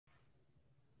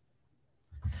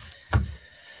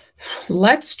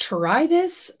Let's try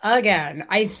this again.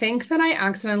 I think that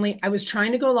I was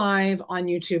trying to go live on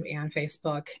YouTube and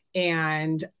Facebook,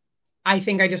 and I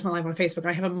think I just went live on Facebook, and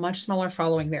I have a much smaller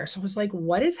following there. So I was like,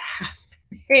 what is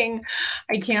happening?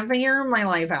 I can't figure my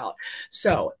life out.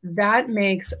 So that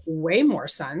makes way more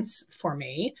sense for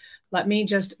me. Let me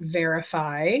just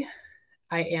verify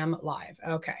I am live.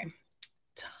 Okay.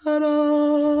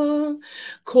 Ta-da!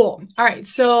 Cool. All right.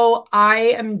 So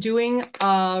I am doing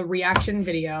a reaction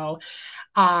video.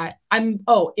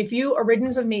 If you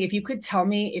Originals of Me, if you could tell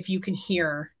me if you can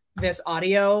hear this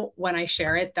audio when I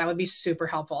share it, that would be super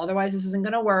helpful. Otherwise, this isn't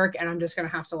going to work, and I'm just going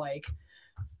to have to like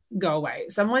go away.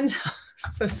 Someone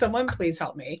please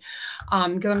help me.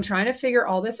 Because I'm trying to figure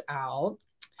all this out.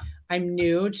 I'm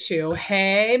new to,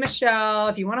 hey, Michelle,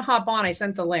 if you want to hop on, I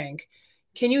sent the link.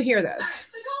 Can you hear this?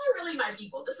 So y'all are really my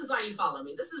people. This is why you follow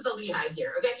me. This is the Lehigh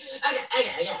here. Okay.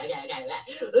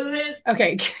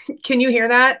 Okay. Can you hear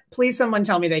that? Please, someone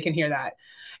tell me they can hear that.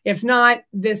 If not,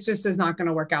 this just is not going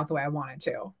to work out the way I want it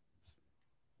to.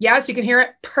 Yes, you can hear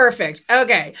it. Perfect.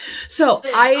 Okay. So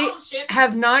I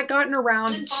have not gotten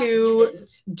around to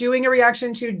doing a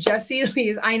reaction to Jessie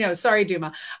Lee's. I know. Sorry,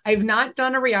 Duma. I've not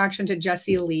done a reaction to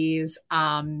Jessie Lee's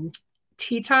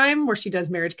tea time where she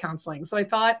does marriage counseling. So I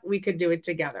thought we could do it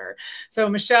together. So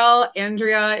Michelle,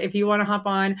 Andrea, if you want to hop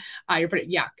on,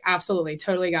 yeah, absolutely.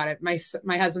 Totally got it. My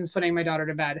husband's putting my daughter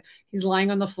to bed. He's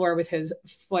lying on the floor with his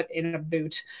foot in a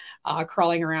boot,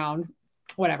 crawling around,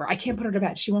 whatever. I can't put her to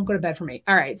bed. She won't go to bed for me.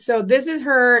 All right. So this is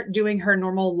her doing her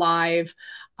normal live,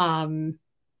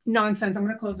 nonsense. I'm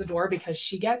going to close the door because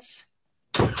she gets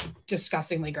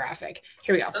disgustingly graphic.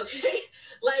 Here we go. Okay.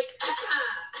 Like,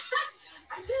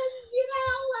 I just,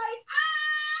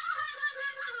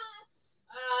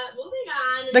 moving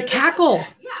on. The cackle.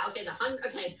 Yeah, okay,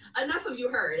 okay, enough of you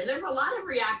heard. And there's a lot of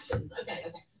reactions. Okay.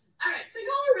 All right, so y'all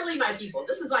are really my people.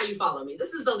 This is why you follow me.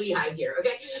 This is the Lehigh here,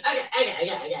 okay?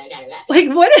 Okay. Like,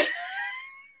 what?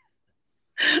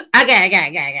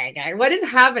 Okay. What is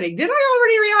happening? Did I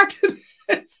already react to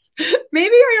this?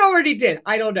 Maybe I already did.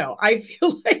 I don't know. I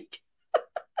feel like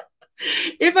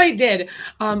if I did,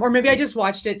 or maybe I just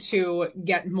watched it to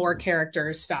get more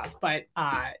character stuff. But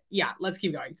yeah, let's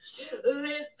keep going.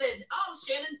 Listen. Oh,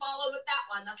 Shannon followed with that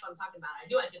one. That's what I'm talking about. I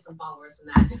knew I'd get some followers from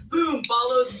that. Boom,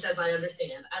 follows and says, I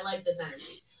understand. I like this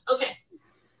energy. Okay.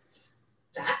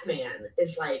 That man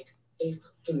is like a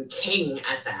fucking king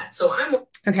at that. So I'm...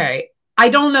 Okay. I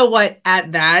don't know what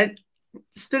at that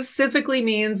specifically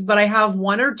means, but I have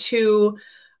one or two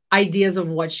ideas of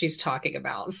what she's talking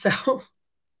about. So...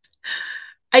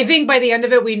 I think by the end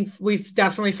of it, we've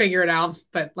definitely figured it out,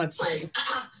 but let's just see.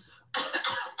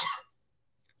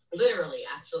 Literally,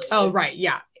 actually. Oh, right.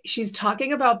 Yeah. She's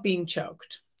talking about being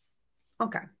choked.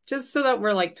 Okay. Just so that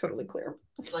we're like totally clear.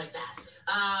 Like that.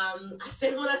 I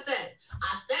said what I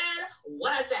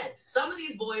said. Some of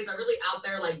these boys are really out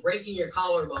there like breaking your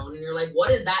collarbone and you're like,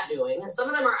 what is that doing? And some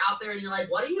of them are out there and you're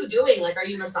like, what are you doing? Like, are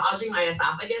you massaging my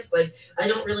esophagus? Like, I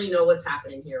don't really know what's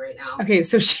happening here right now. Okay.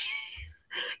 So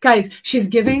guys, she's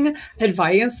giving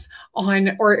advice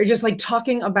on, or just like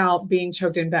talking about being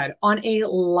choked in bed on a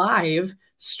live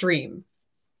stream.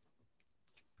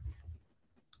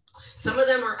 Some of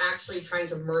them are actually trying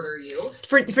to murder you.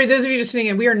 For those of you just tuning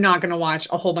in, we are not going to watch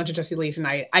a whole bunch of Jessie Lee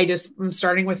tonight. I'm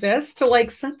starting with this to like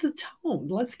set the tone.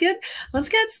 Let's get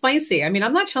spicy. I mean,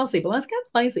 I'm not Chelsea, but let's get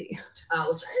spicy. Which I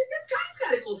guess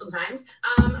kind of cool sometimes.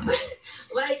 Some of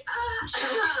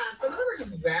them are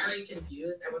just very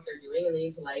confused at what they're doing, and they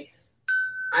need to like,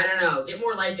 I don't know, get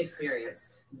more life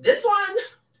experience. This one,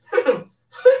 if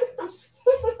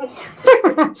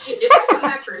I come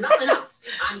back for nothing else,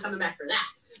 I'm coming back for that.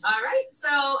 All right,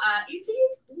 so ET,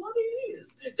 love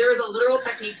these. There is a literal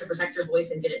technique to protect your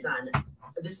voice and get it done.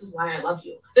 This is why I love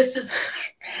you. This is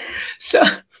so.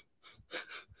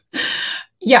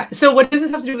 Yeah. So what does this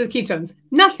have to do with ketones?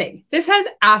 Nothing. This has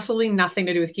absolutely nothing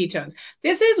to do with ketones.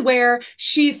 This is where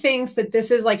she thinks that this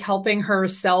is like helping her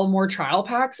sell more trial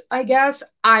packs, I guess.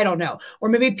 I don't know. Or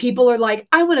maybe people are like,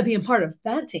 I want to be a part of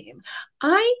that team.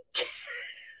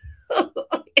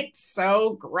 It's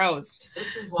so gross.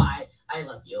 This is why I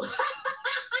love you.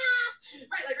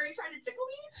 Right, like, are you trying to tickle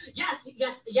me? Yes.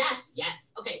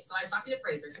 Okay, so I was talking to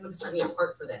Fraser. He's going to set me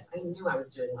apart for this. I knew I was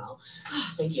doing well.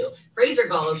 Thank you. Fraser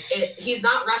goes, he's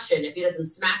not Russian if he doesn't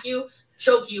smack you,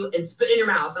 choke you, and spit in your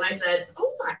mouth. And I said,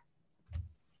 oh my.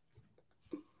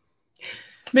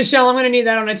 Michelle, I'm going to need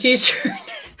that on a t-shirt.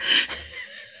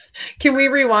 Can we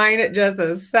rewind just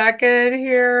a second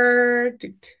here?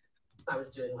 I was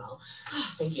doing well.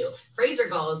 Thank you. Fraser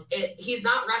goes, he's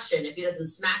not Russian if he doesn't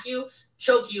smack you,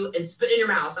 choke you, and spit in your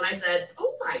mouth. And I said,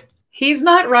 oh my. He's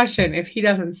not Russian if he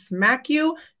doesn't smack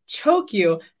you, choke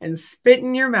you, and spit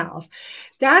in your mouth.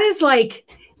 That is like,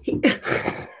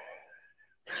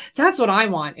 that's what I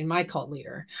want in my cult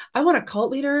leader. I want a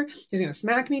cult leader who's going to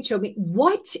smack me, choke me.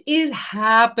 What is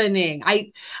happening?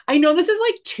 I know this is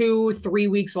like 2-3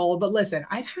 weeks old, but listen,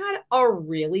 I've had a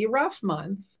really rough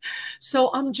month. So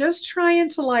I'm just trying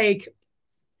to like,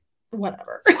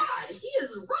 whatever. God, he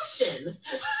is Russian.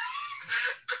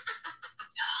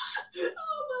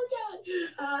 Oh my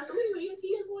God. So anyway, he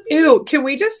is one. Ew, can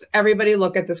we just, everybody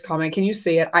look at this comment? Can you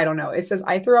see it? I don't know. It says,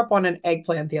 I threw up on an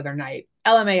eggplant the other night.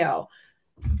 LMAO.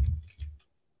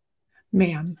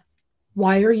 Ma'am,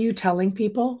 why are you telling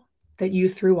people that you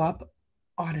threw up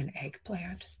on an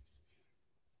eggplant?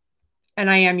 And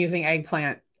I am using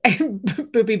eggplant.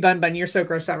 Boopy bun bun, you're so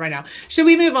grossed out right now. Should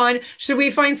we move on? Should we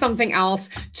find something else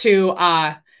to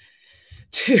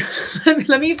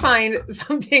let me find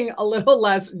something a little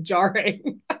less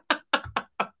jarring?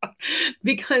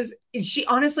 Because she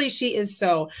is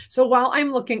so while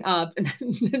I'm looking up,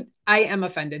 I am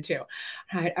offended too.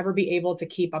 I'd ever be able to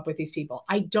keep up with these people.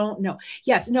 I don't know.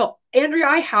 Yes, no, Andrea,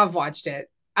 I have watched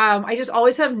it. I just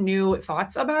always have new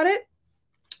thoughts about it.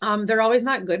 They're always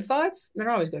not good thoughts. They're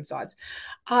always good thoughts.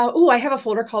 Oh, I have a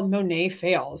folder called MLM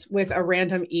Fails with a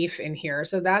random EF in here.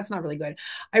 So that's not really good.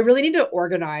 I really need to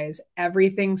organize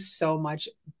everything so much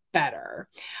better.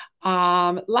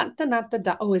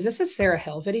 Oh, is this a Sarah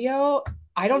Hill video?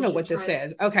 I don't know what this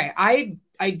is. Okay. I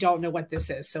don't know what this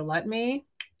is. So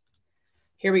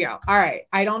here we go. All right.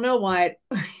 I don't know what,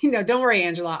 don't worry,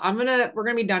 Angela. We're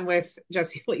going to be done with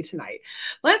Jessie Lee tonight.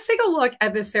 Let's take a look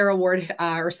at this Sarah Ward,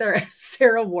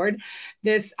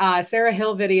 this Sarah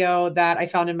Hill video that I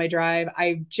found in my drive.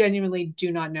 I genuinely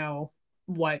do not know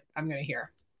what I'm going to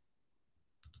hear.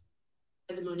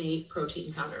 The MLM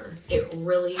protein powder. It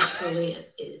really, truly,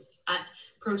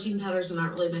 protein powders are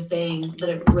not really my thing, but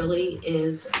it really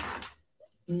is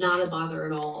not a bother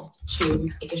at all to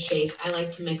make a shake. I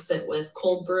like to mix it with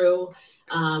cold brew,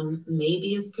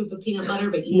 maybe a scoop of peanut butter,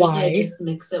 but usually I just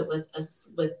mix it with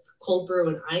cold brew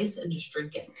and ice and just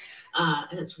drink it.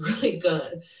 And it's really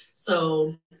good.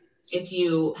 So if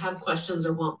you have questions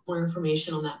or want more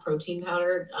information on that protein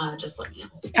powder, just let me know.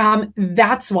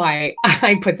 That's why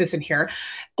I put this in here.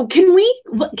 Can we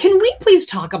please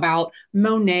talk about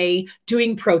Monet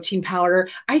doing protein powder?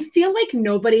 I feel like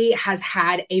nobody has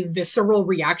had a visceral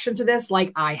reaction to this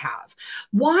like I have.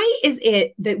 Why is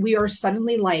it that we are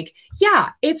suddenly like, yeah,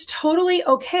 it's totally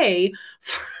okay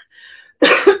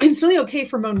it's really okay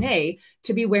for Monet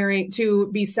to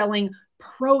be selling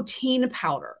protein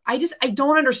powder. I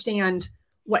don't understand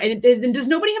what, and does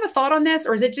nobody have a thought on this?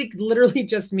 Or is it literally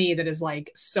just me that is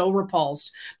like so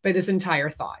repulsed by this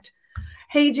entire thought?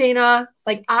 Hey, Jana,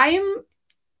 like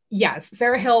yes,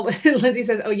 Sarah Hill, Lindsay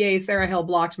says, oh yay, Sarah Hill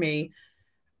blocked me.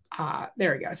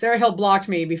 There we go. Sarah Hill blocked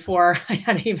me before I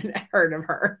had even heard of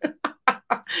her.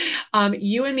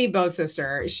 You and me both,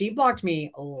 sister. She blocked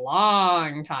me a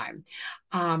long time.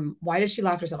 Why did she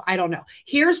laugh herself? I don't know.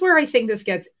 Here's where I think this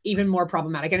gets even more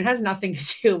problematic, and it has nothing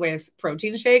to do with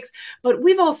protein shakes, but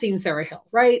we've all seen Sarah Hill,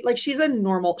 right? Like she's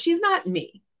not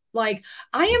me. Like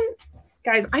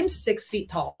guys, I'm 6 feet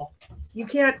tall. You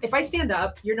can't, if I stand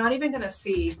up, you're not even going to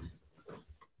see.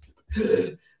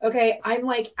 Okay. I'm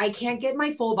like, I can't get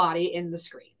my full body in the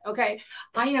screen. Okay.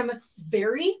 I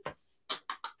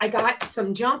got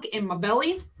some junk in my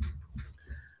belly.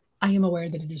 I am aware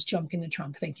that it is junk in the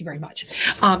trunk. Thank you very much.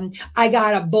 I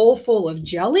got a bowl full of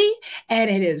jelly,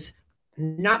 and it is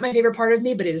not my favorite part of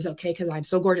me, but it is okay because I'm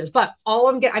so gorgeous. But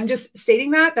I'm just stating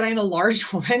that I'm a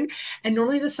large woman, and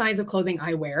normally the size of clothing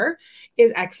I wear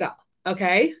is XL.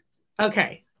 Okay.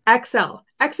 Okay.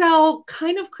 XL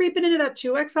kind of creeping into that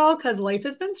 2XL because life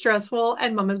has been stressful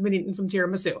and mom has been eating some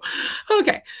tiramisu.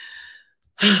 Okay.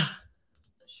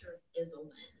 Sure is a win.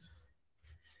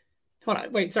 Hold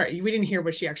on. Wait, sorry. We didn't hear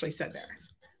what she actually said there.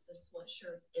 Yes, the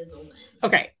sweatshirt is a win.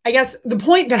 Okay. I guess the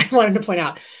point that I wanted to point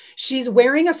out, she's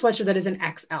wearing a sweatshirt that is an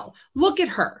XL. Look at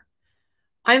her.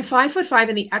 I'm 5'5"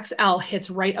 and the XL hits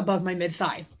right above my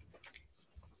mid-thigh.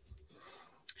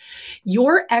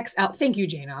 Your XL, thank you,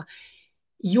 Jana.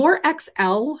 Your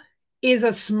XL is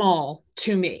a small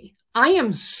to me. I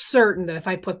am certain that if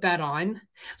I put that on,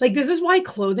 like this is why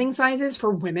clothing sizes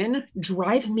for women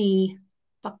drive me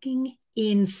fucking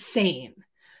insane.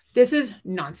 This is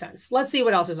nonsense. Let's see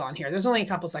what else is on here. There's only a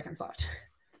couple seconds left.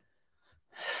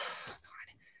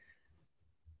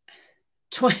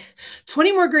 God.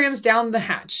 20 more grams down the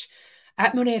hatch.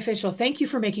 At Monet Official, thank you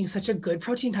for making such a good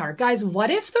protein powder. Guys,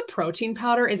 what if the protein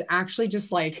powder is actually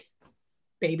just like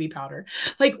baby powder?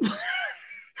 Like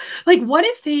what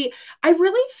if I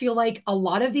really feel like a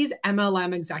lot of these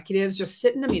MLM executives just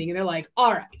sit in a meeting and they're like,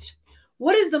 all right,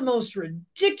 what is the most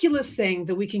ridiculous thing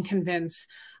that we can convince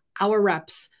our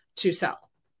reps to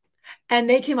sell? And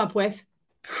they came up with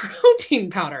protein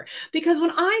powder. Because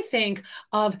when I think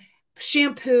of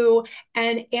shampoo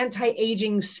and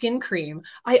anti-aging skin cream,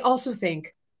 I also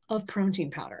think of protein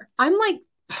powder. I'm like,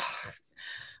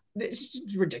 this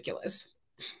is ridiculous.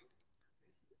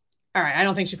 All right, I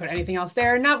don't think she put anything else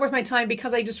there. Not worth my time,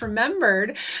 because I just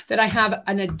remembered that I have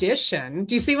an addition.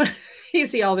 Do you see what you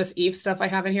see all this Eve stuff I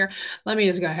have in here? Let me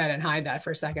just go ahead and hide that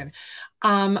for a second.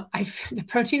 The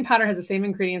protein powder has the same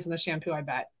ingredients in the shampoo, I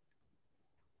bet.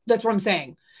 That's what I'm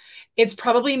saying. It's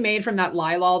probably made from that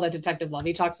Lylol that Detective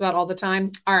Lovey talks about all the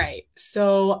time. All right,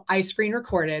 so I screen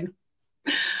recorded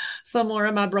some more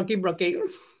of my Brookie. Brookie,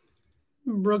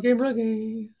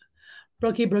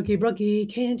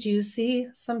 can't you see?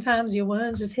 Sometimes your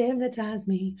words just hypnotize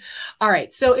me. All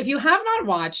right, so if you have not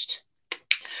watched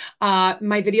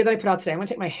my video that I put out today, I'm gonna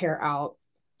take my hair out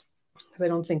because I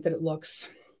don't think that it looks...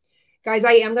 Guys,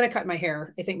 I am going to cut my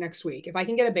hair, I think, next week. If I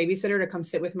can get a babysitter to come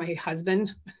sit with my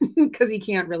husband because he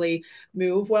can't really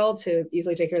move well to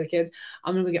easily take care of the kids,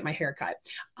 I'm going to go get my hair cut.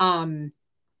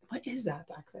 What is that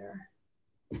back there?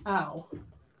 Oh.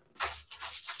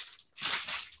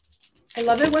 I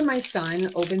love it when my son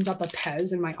opens up a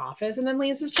Pez in my office and then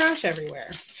leaves his trash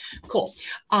everywhere. Cool.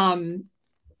 Jane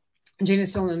is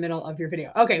still in the middle of your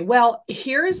video. Okay, well,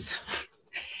 here's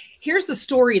the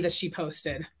story that she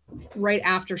posted right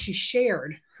after she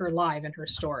shared her live and her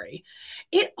story.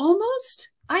 I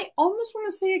almost want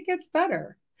to say it gets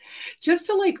better. Just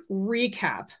to like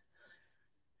recap.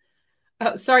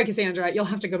 Oh, sorry, Cassandra, you'll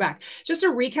have to go back. Just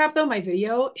to recap though, my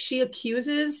video, she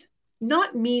accuses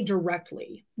not me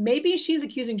directly. Maybe she's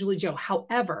accusing Julie Jo.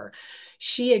 However,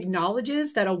 she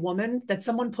acknowledges that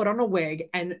someone put on a wig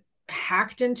and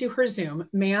hacked into her Zoom.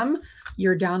 Ma'am,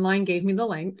 your downline gave me the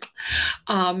link.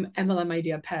 MLM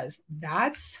Idea Pez.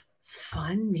 That's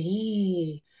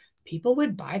funny. People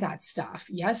would buy that stuff.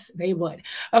 Yes, they would.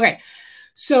 Okay.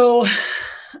 So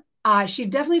she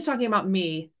definitely is talking about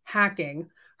me hacking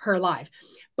her live,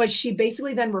 but she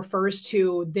basically then refers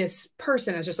to this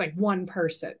person as just like one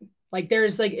person. Like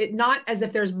there's like it, not as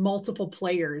if there's multiple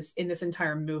players in this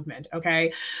entire movement.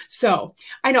 Okay. So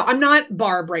I know I'm not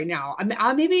Barb right now.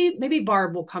 Maybe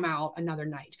Barb will come out another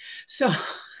night. So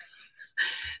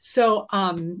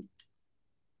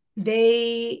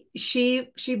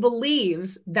she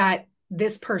believes that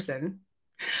this person,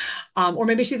 or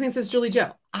maybe she thinks it's Julie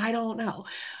Jo, I don't know,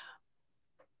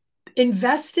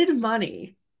 invested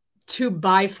money to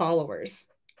buy followers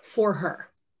for her.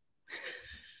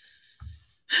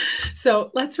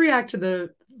 So let's react to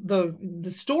the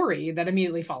story that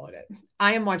immediately followed it.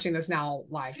 I am watching this now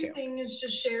live too. Thing is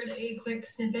just shared a quick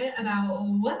snippet about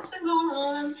what's been going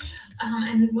on,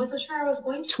 and wasn't sure I was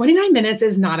going to. 29 minutes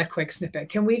is not a quick snippet.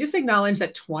 Can we just acknowledge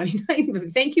that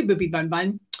 29? Thank you, Boopy Bun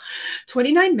Bun.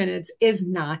 29 minutes is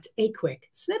not a quick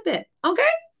snippet. Okay.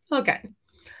 Okay.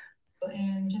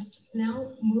 And just now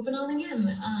moving on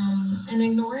again, and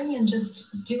ignoring and just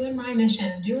doing my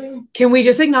mission. Can we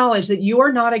just acknowledge that you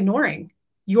are not ignoring?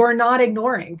 You are not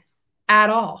ignoring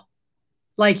at all.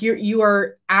 Like you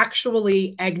are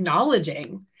actually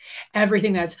acknowledging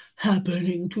everything that's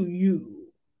happening to you.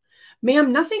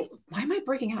 Ma'am, nothing. Why am I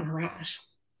breaking out in a rash?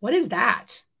 What is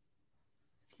that?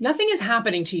 Nothing is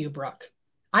happening to you, Brooke.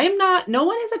 I am not. No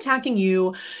one is attacking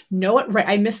you. No one. Right.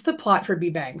 I missed the plot for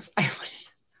B Banks.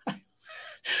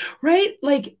 Right?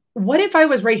 Like, what if I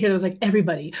was right here that was like,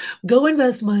 everybody, go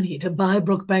invest money to buy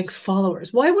Brooke Banks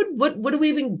followers? Why would, what do we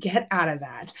even get out of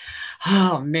that?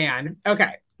 Oh, man.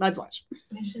 Okay, let's watch.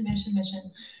 Mission.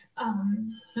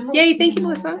 Yay, thank you,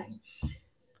 Melissa.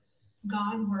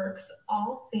 God works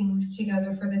all things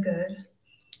together for the good,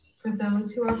 for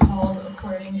those who are called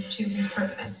according to his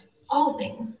purpose. All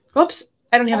things. Oops,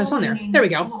 I don't have this on there. There we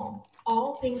go.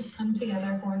 All things come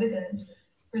together for the good,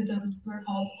 for those who are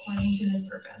called according to his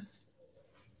purpose.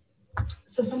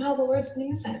 So somehow the Lord's going to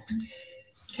use it.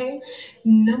 Okay.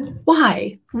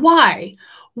 Why?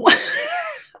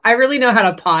 I really know how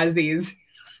to pause these.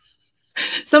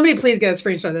 Somebody please get a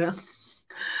screenshot of that.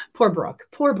 Poor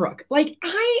Brooke. Like,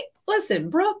 listen,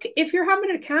 Brooke, if you're having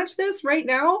to catch this right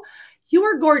now, you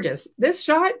are gorgeous. This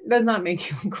shot does not make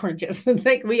you gorgeous. I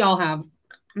think we all have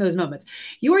those moments.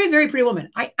 You are a very pretty woman.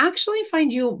 I actually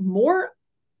find you more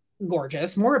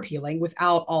gorgeous, more appealing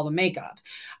without all the makeup.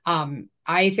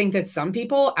 I think that some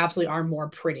people absolutely are more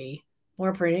pretty.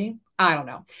 I don't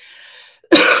know.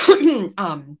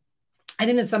 I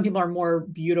think that some people are more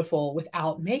beautiful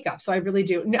without makeup. So I really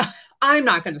do. No, I'm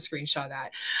not going to screenshot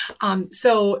that.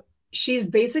 So she's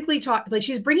basically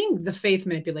she's bringing the faith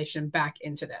manipulation back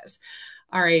into this.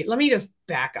 All right, let me just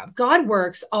back up. God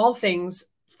works all things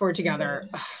for together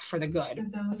for the good.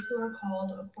 For those who are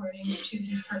called according to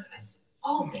his purpose.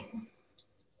 All things.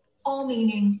 All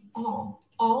meaning all.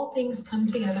 All things come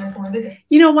together for the good.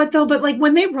 You know what though? But like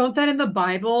when they wrote that in the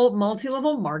Bible,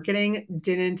 multi-level marketing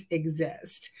didn't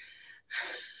exist.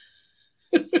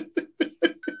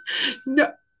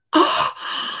 No.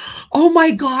 Oh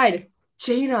my God.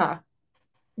 Jada,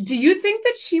 do you think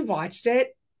that she watched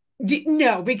it?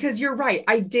 No, because you're right.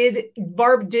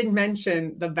 Barb did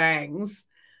mention the bangs.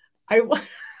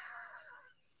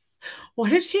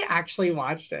 What if she actually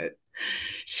watched it?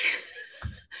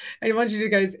 I want you to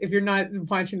guys, if you're not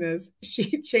watching this,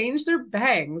 she changed their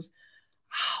bangs.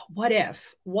 What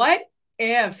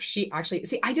if she actually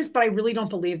but I really don't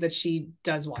believe that she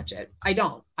does watch it. I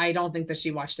don't think that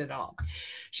she watched it at all.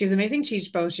 She has amazing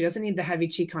cheekbones. She doesn't need the heavy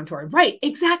cheek contour. Right.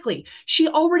 Exactly. She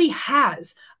already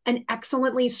has an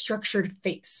excellently structured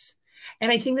face.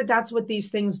 And I think that that's what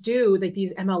these things do, like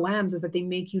these MLMs, is that they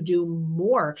make you do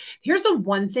more. Here's the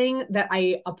one thing that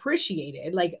I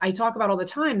appreciated. Like I talk about all the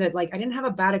time that like I didn't have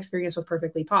a bad experience with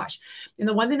Perfectly Posh. And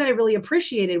the one thing that I really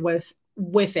appreciated with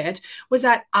it was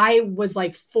that I was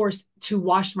like forced to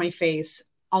wash my face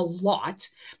a lot.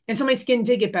 And so my skin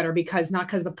did get better not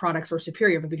because the products were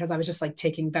superior, but because I was just like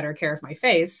taking better care of my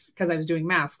face because I was doing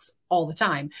masks all the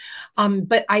time.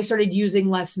 But I started using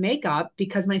less makeup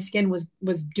because my skin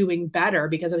was doing better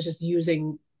because I was just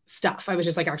using stuff. I was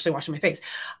just like actually washing my face.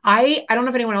 I don't know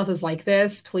if anyone else is like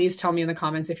this. Please tell me in the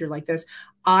comments if you're like this.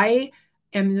 I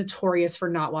am notorious for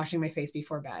not washing my face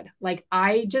before bed. Like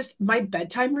my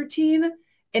bedtime routine,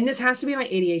 and this has to be my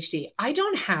ADHD. I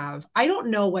don't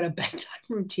know what a bedtime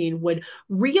routine would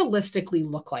realistically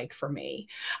look like for me.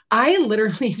 I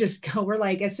literally just go, we're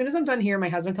like, as soon as I'm done here, my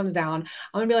husband comes down.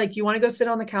 I'm gonna be like, you want to go sit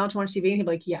on the couch and watch TV? And he'll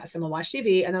be like, yes. And we'll watch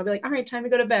TV. And then I'll be like, all right, time to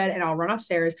go to bed. And I'll run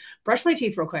upstairs, brush my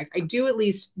teeth real quick. I do at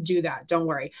least do that. Don't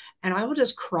worry. And I will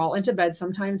just crawl into bed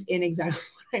sometimes in exactly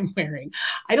what I'm wearing.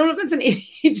 I don't know if that's an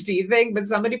ADHD thing, but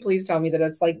somebody please tell me that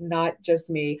it's like not just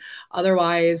me.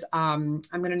 Otherwise, I'm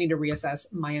going to need to reassess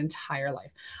my entire life.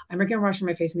 I'm working on washing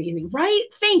my face in the evening, right?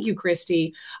 Thank you,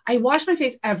 Christy. I wash my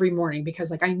face every morning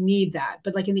because like I need that.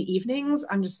 But like in the evenings,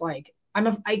 I'm just like,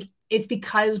 it's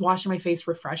because washing my face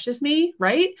refreshes me,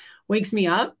 right? Wakes me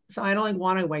up. So I don't like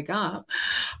want to wake up.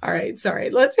 All right.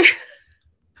 Sorry. Let's.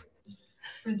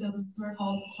 For those who are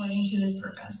called according to his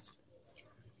purpose.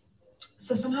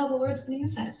 So somehow the Lord's going to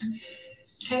use it.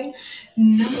 Okay.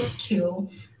 Number 2.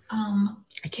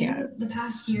 I can't. In the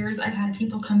past years, I've had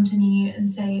people come to me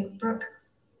and say, Brooke,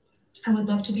 I would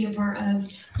love to be a part of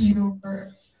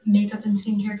your makeup and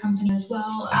skincare company as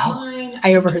well. Mine,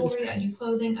 I overheard this. I do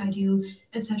clothing, I do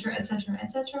et cetera, et cetera,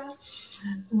 et cetera.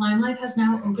 Lime Life has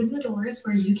now opened the doors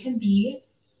where you can be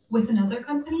with another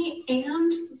company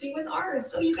and be with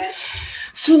ours. So you guys.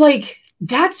 So like,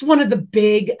 that's one of the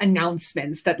big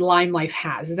announcements that Lime Life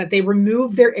has, is that they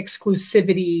remove their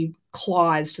exclusivity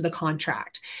clause to the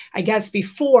contract. I guess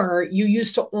before you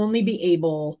used to only be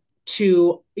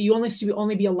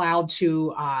allowed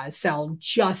to sell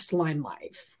just Lime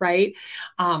Life, right?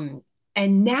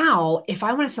 And now if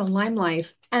I want to sell Lime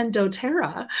Life and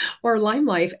doTERRA or Lime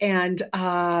Life and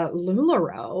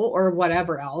LuLaRoe or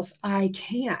whatever else, I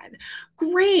can.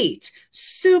 Great.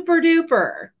 Super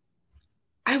duper.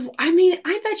 I mean,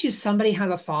 I bet you somebody has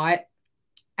a thought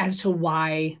as to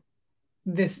why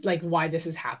this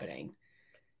is happening.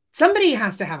 Somebody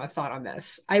has to have a thought on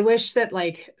this. I wish that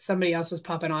like somebody else was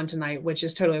popping on tonight, which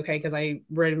is totally okay because I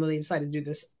randomly decided to do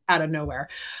this out of nowhere.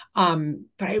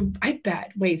 But I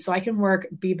bet, wait, so I can work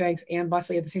B-Banks and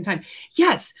Bustley at the same time.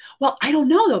 Yes. Well, I don't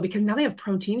know though, because now they have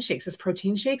protein shakes. Does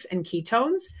protein shakes and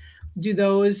ketones, do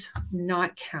those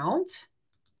not count?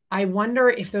 I wonder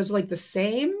if those are like the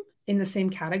same in the same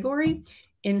category.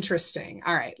 Interesting.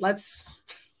 All right, let's.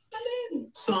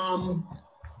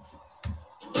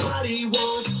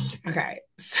 Okay,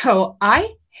 so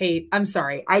I'm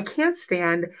sorry, I can't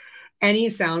stand any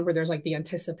sound where there's like the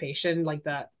anticipation, like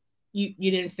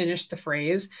you didn't finish the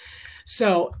phrase.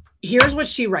 So here's what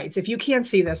she writes. If you can't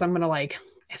see this, I'm gonna like,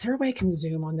 is there a way I can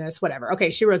zoom on this? Whatever.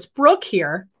 Okay, she wrote, Brooke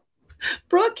here.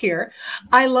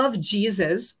 I love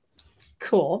Jesus.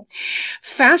 Cool.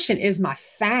 Fashion is my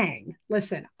thing.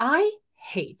 Listen, I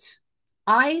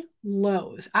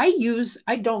loathe. I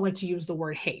don't like to use the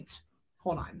word hate.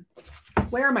 Hold on.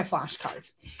 Where are my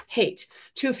flashcards? Hate.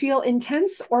 To feel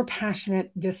intense or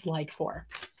passionate dislike for.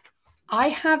 I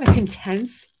have an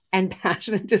intense and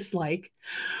passionate dislike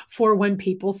for when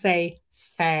people say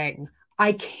thang.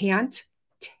 I can't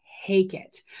take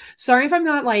it. Sorry if I'm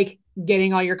not like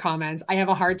getting all your comments. I have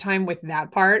a hard time with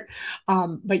that part.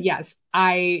 But yes,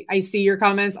 I see your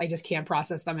comments. I just can't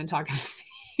process them and talk at the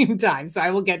same time. So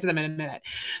I will get to them in a minute.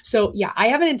 So yeah, I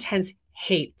have an intense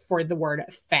hate for the word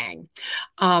fang.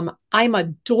 I'm a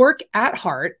dork at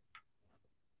heart.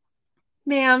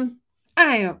 Ma'am,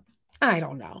 I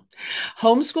don't know.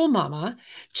 Homeschool mama,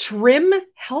 trim,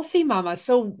 healthy mama.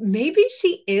 So maybe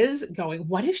she is going.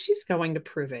 What if she's going to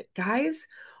prove it? Guys,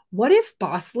 what if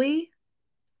Bosley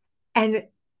and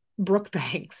Brooke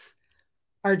Banks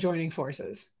are joining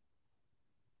forces?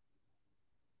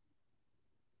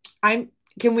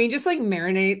 Can we just like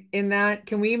marinate in that?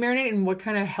 Can we marinate in what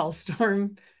kind of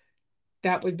hellstorm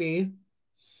that would be?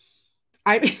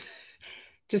 I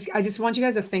just want you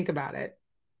guys to think about it.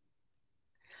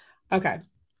 Okay.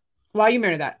 While you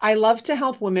marinate that, I love to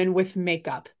help women with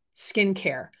makeup,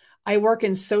 skincare. I work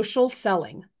in social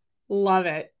selling. Love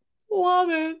it. Love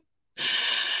it.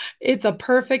 It's a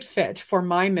perfect fit for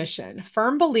my mission.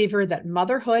 Firm believer that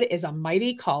motherhood is a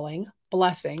mighty calling,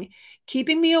 blessing,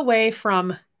 keeping me away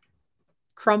from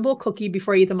crumble cookie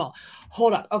before I eat them all.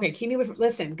 Hold up. Okay, keep me away from,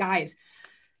 listen, guys.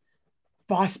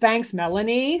 Boss Banks,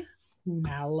 Melanie.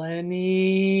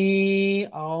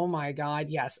 Oh my God.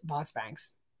 Yes, Boss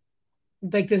Banks.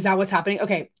 Like, is that what's happening?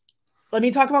 Okay, let me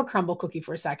talk about crumble cookie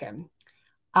for a second.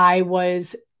 I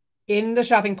was in the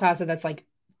shopping plaza that's like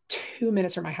 2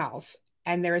 minutes from my house,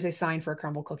 and there is a sign for a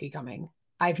crumble cookie coming.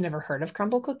 I've never heard of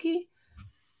crumble cookie,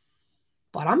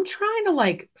 but I'm trying to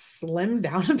like slim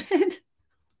down a bit.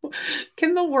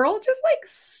 Can the world just like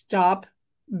stop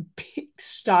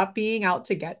being out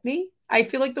to get me? I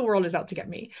feel like the world is out to get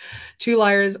me. Two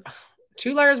liars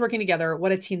working together.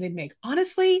 What a team they'd make.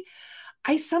 Honestly,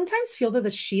 I sometimes feel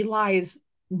that she lies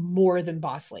more than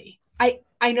Bosley. I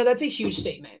know that's a huge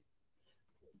statement,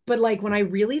 but like when I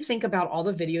really think about all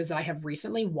the videos that I have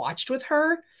recently watched with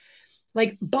her,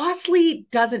 like Bosley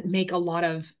doesn't make a lot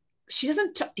of, here's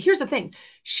the thing.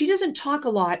 She doesn't talk a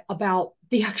lot about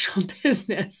the actual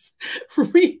business.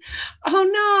 Oh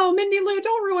no, Mindy Lou,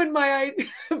 don't ruin my,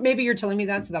 maybe you're telling me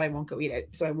that so that I won't go eat it.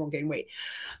 So I won't gain weight.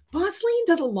 Bosley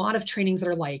does a lot of trainings that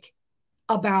are like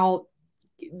about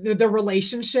the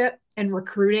relationship and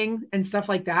recruiting and stuff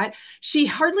like that. She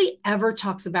hardly ever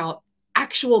talks about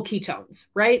actual ketones,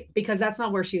 right? Because that's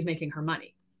not where she's making her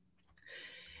money.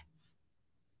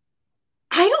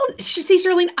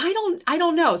 Charlene, I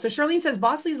don't know. So Charlene says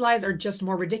Bosley's lies are just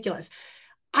more ridiculous.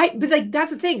 But like,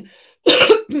 that's the thing.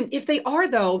 If they are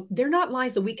though, they're not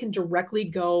lies that we can directly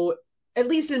go, at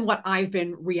least in what I've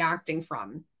been reacting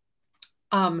from,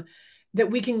 that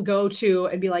we can go to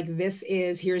and be like,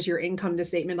 here's your income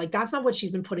statement. Like, that's not what she's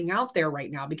been putting out there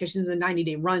right now because she's in a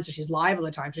 90-day run. So she's live all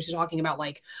the time. So she's talking about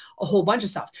like a whole bunch of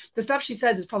stuff. The stuff she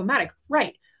says is problematic.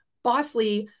 Right.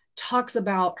 Bosley talks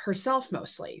about herself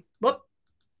mostly. Whoop.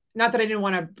 Not that I didn't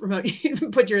want to promote,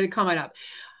 put your comment up.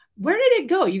 Where did it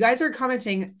go? You guys are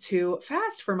commenting too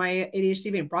fast for my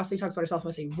ADHD brain. Bosley talks about herself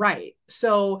mostly. Right.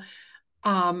 So,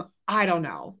 I don't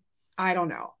know.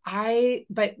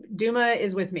 But Duma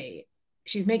is with me.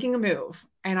 She's making a move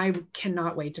and I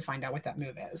cannot wait to find out what that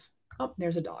move is. Oh,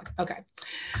 there's a dog. Okay.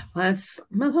 Let's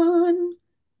move on.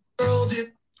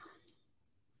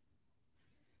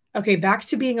 Okay. Back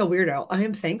to being a weirdo. I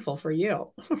am thankful for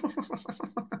you.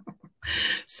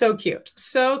 So cute.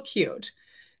 So cute.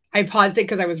 I paused it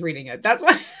because I was reading it. That's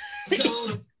why.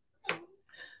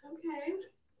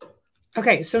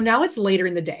 Okay. So now it's later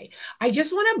in the day. I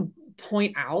just want to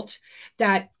point out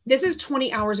that this is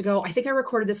 20 hours ago. I think I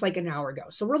recorded this like an hour ago.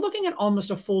 So we're looking at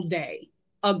almost a full day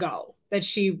ago that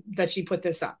she put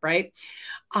this up, right?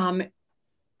 And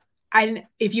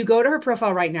if you go to her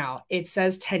profile right now, it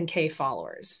says 10K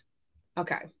followers.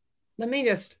 Okay. Let me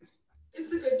just.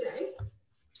 It's a good day.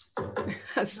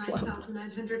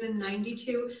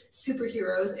 9,992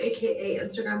 superheroes, aka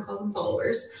Instagram calls them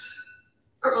followers,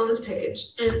 are on this page.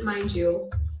 And mind you,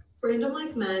 random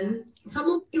like men, some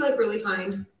will be like really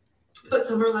kind, but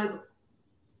some are like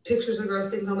pictures of gross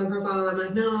things on their profile. I'm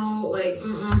like, no, like,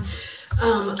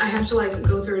 I have to like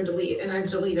go through and delete, and I've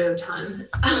deleted a ton.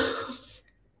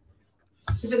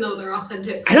 Even though they're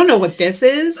authentic. I don't know what this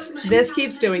is. This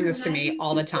keeps doing this to me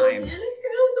all the time.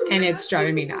 And it's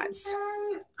driving me nuts.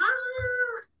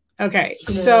 Okay,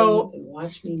 so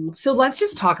let's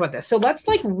just talk about this. So let's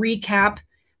like recap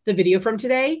the video from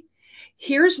today.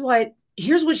 Here's what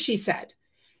she said.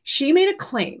 She made a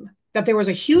claim that there was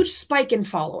a huge spike in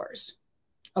followers.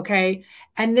 Okay.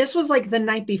 And this was like the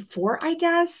night before, I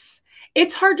guess.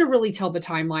 It's hard to really tell the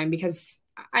timeline because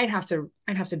I'd have to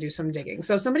do some digging.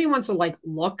 So if somebody wants to like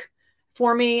look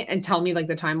for me and tell me like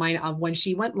the timeline of when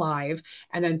she went live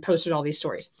and then posted all these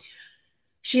stories.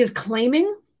 She is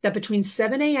claiming that between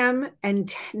 7 a.m.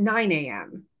 and 9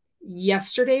 a.m.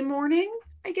 yesterday morning,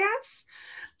 I guess,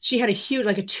 she had a huge,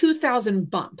 like a 2,000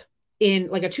 bump in,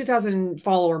 like a 2,000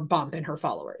 follower bump in her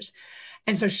followers.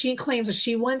 And so she claims that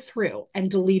she went through and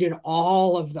deleted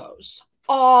all of those,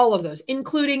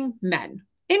 including men,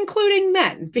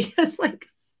 because like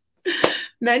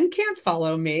men can't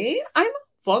follow me. I'm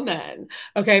a woman.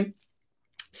 Okay.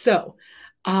 So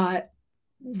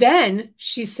then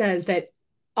she says that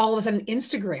all of a sudden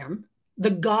Instagram,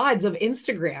 the gods of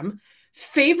Instagram,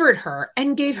 favored her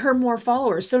and gave her more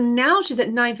followers. So now she's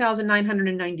at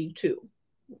 9,992.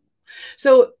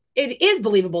 So it is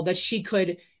believable that she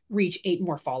could reach 8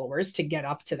 more followers to get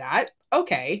up to that.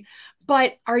 Okay.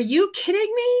 But are you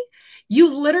kidding me?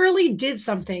 You literally did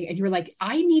something and you're like,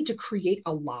 I need to create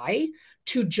a lie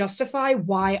to justify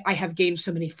why I have gained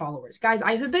so many followers. Guys,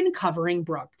 I have been covering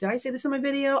Brooke. Did I say this in my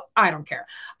video? I don't care.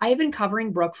 I have been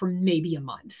covering Brooke for maybe a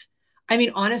month. I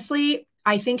mean, honestly,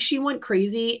 I think she went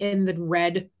crazy in the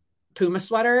red Puma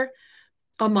sweater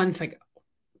a month ago.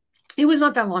 It was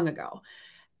not that long ago.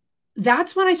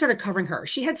 That's when I started covering her.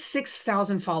 She had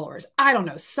 6,000 followers. I don't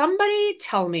know. Somebody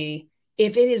tell me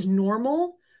if it is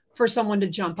normal for someone to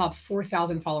jump up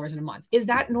 4,000 followers in a month. Is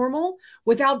that normal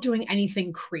without doing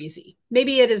anything crazy?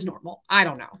 Maybe it is normal. I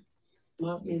don't know.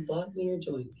 Block me or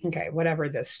join me. Okay, whatever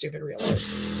this stupid reel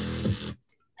is.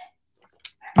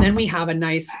 Then we have a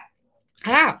nice,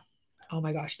 oh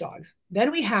my gosh, dogs.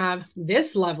 Then we have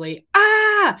this lovely,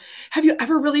 have you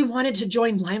ever really wanted to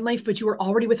join Limelight, but you were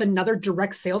already with another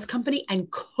direct sales company and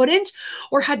couldn't,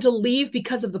 or had to leave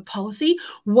because of the policy?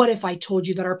 What if I told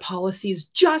you that our policies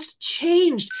just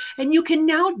changed and you can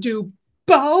now do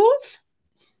both?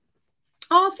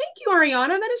 Oh, thank you,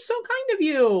 Ariana. That is so kind of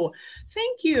you.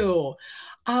 Thank you.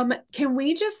 Can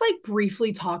we just like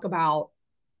briefly talk about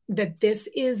that? This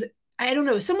is, I don't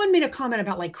know, someone made a comment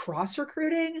about like cross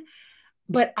recruiting,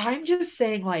 but I'm just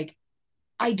saying, like,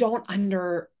 I don't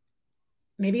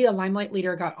maybe a Limelight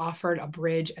leader got offered a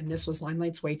bridge and this was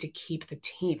Limelight's way to keep the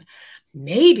team.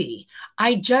 Maybe.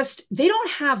 They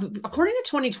don't have, according to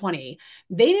 2020,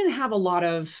 they didn't have a lot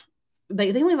of, they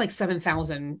only had like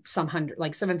 7,000 some hundred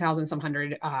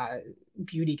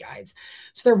beauty guides.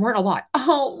 So there weren't a lot.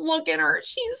 Oh, look at her.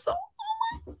 She's so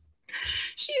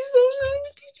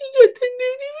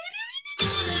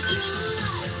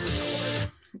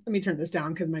let me turn this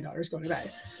down because my daughter's going to bed.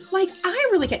 Like, I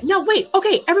really can't. No, wait.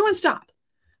 Okay, everyone stop.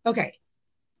 Okay,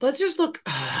 let's just look.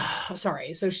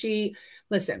 Sorry. So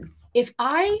listen, if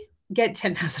I get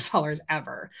 10,000 followers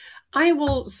ever, I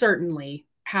will certainly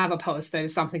have a post that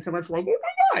is something so much like, oh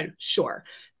my God, sure.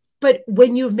 But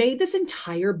when you've made this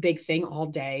entire big thing all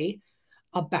day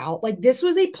about, like, this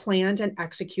was a planned and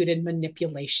executed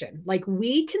manipulation. Like,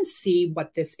 we can see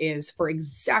what this is for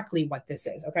exactly what this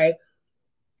is. Okay.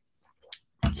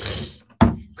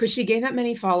 Could she gain that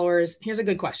many followers? Here's a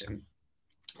good question.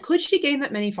 Could she gain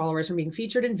that many followers from being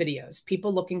featured in videos,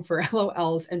 people looking for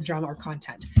LOLs and drama or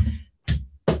content?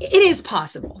 It is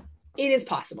possible. It is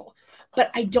possible.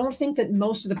 But I don't think that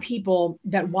most of the people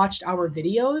that watched our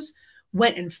videos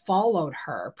went and followed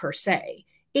her per se.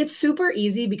 It's super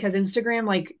easy because Instagram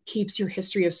like keeps your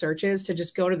history of searches to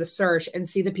just go to the search and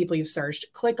see the people you've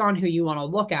searched, click on who you want to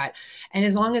look at. And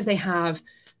as long as they have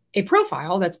a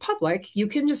profile that's public, you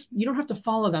don't have to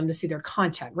follow them to see their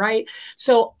content, right?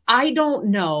 So I don't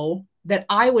know that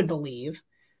I would believe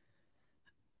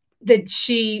that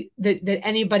that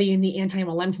anybody in the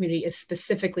anti-MLM community is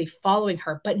specifically following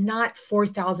her, but not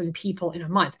 4,000 people in a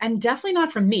month. And definitely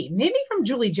not from me, maybe from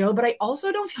Julie Joe, but I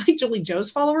also don't feel like Julie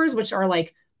Joe's followers, which are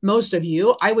like most of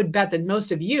you, I would bet that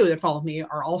most of you that follow me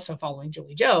are also following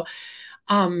Julie Joe.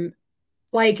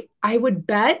 Like I would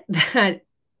bet that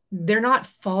they're not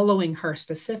following her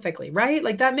specifically, right?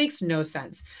 Like that makes no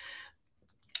sense.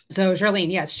 So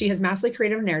Charlene, yes, she has massively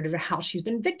created a narrative of how she's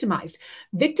been victimized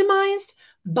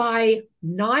by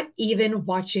not even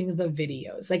watching the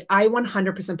videos. Like I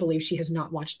 100% believe she has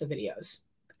not watched the videos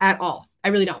at all. I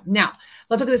really don't. Now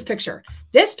let's look at this picture.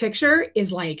 This picture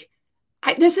is like,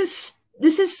 this is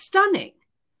stunning.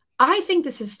 I think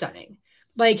this is stunning.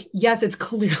 Like, yes, it's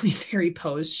clearly very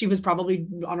posed. She was probably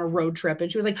on a road trip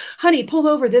and she was like, honey, pull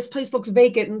over. This place looks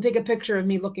vacant and take a picture of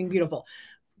me looking beautiful.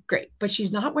 Great. But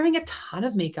she's not wearing a ton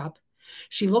of makeup.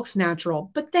 She looks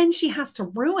natural, but then she has to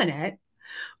ruin it.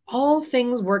 All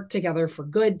things work together for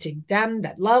good to them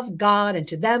that love God and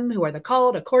to them who are the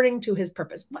called according to his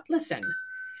purpose. But listen,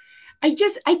 I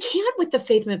can't with the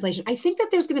faith manipulation. I think that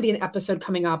there's going to be an episode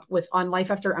coming up on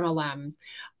Life After MLM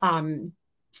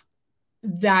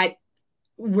that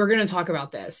we're going to talk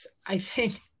about this. I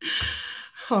think,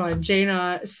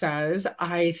 Jaina says,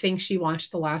 I think she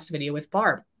watched the last video with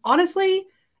Barb. Honestly,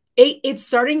 It's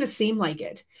starting to seem like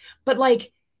it. But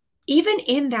like, even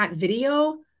in that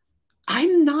video,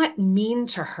 I'm not mean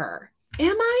to her.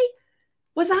 Am I?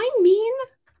 Was I mean?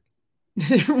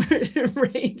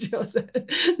 Rachel said,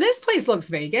 this place looks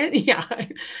vacant. Yeah.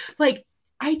 Like,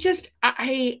 hi,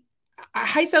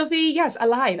 Sophie. Yes,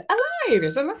 alive.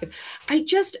 It's alive. I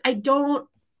don't,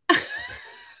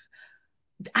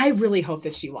 I really hope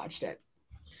that she watched it.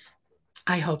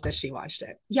 I hope that she watched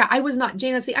it. Yeah, I was not,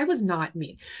 Jana, see, I was not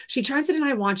mean. She tries to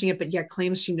deny watching it, but yet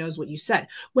claims she knows what you said.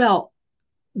 Well,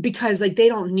 because like they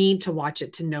don't need to watch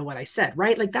it to know what I said,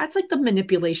 right? Like that's like the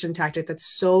manipulation tactic that's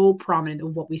so prominent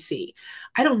in what we see.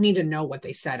 I don't need to know what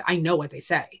they said. I know what they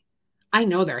say. I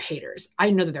know they're haters. I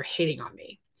know that they're hating on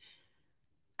me.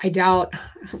 I doubt,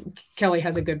 Kelly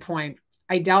has a good point.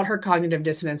 I doubt her cognitive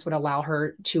dissonance would allow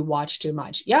her to watch too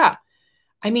much. Yeah.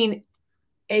 I mean,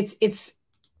 it's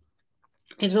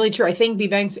really true. I think B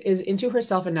Banks is into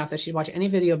herself enough that she'd watch any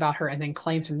video about her and then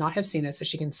claim to not have seen it so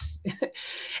she can.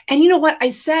 And you know what I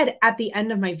said at the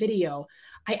end of my video?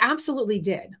 I absolutely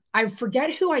did. I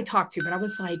forget who I talked to, but I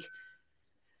was like,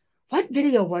 what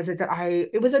video was it that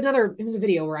it was a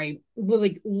video where I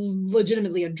really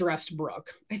legitimately addressed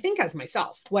Brooke, I think as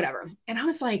myself, whatever. And I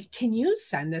was like, can you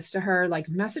send this to her? Like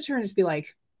message her and just be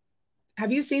like,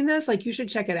 have you seen this? Like, you should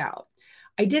check it out.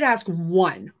 I did ask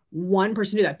one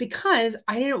person to do that because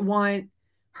I didn't want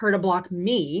her to block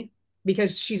me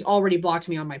because she's already blocked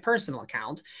me on my personal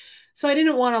account. So I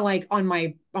didn't want to like or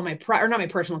not my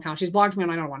personal account. She's blocked me on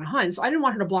I don't want to hunt. So I didn't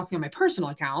want her to block me on my personal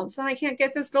account. So then I can't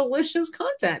get this delicious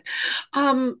content.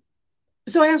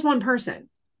 So I asked one person.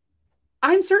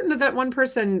 I'm certain that one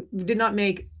person did not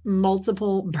make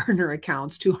multiple burner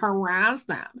accounts to harass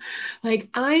them. Like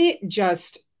I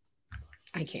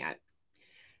can't.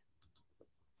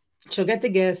 She'll get the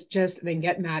gist, then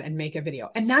get mad and make a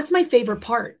video. And that's my favorite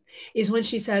part is when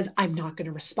she says, I'm not going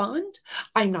to respond.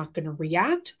 I'm not going to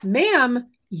react. Ma'am,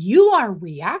 you are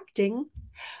reacting.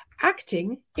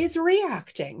 Acting is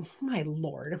reacting. My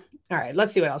Lord. All right,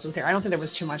 let's see what else was here. I don't think there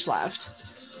was too much left.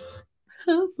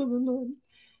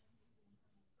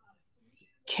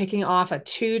 Kicking off a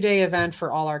 2-day event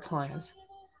for all our clients.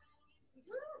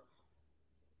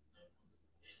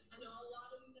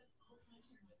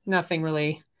 Nothing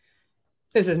really.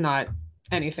 This is not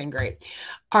anything great.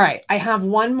 All right. I have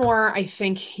one more, I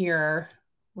think, here.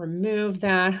 Remove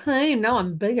that. Hey, no,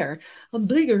 I'm bigger. I'm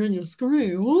bigger in your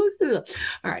screen. All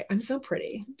right. I'm so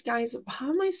pretty. Guys, how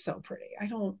am I so pretty? I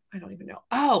don't even know.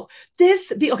 Oh,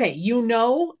 okay. You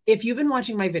know, if you've been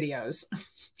watching my videos,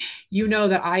 you know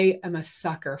that I am a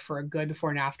sucker for a good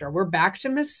before and after. We're back to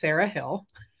Miss Sarah Hill.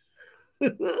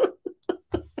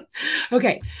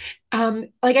 Okay.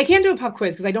 Like I can't do a pop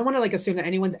quiz because I don't want to like assume that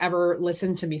anyone's ever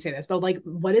listened to me say this, but like,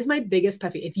 what is my biggest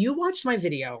pet peeve? If you watched my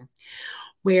video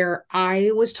where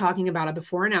I was talking about a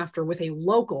before and after with a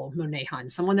local Monet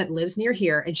hunt, someone that lives near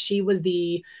here, and she was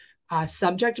the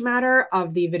subject matter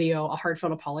of the video, A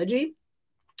Heartfelt Apology.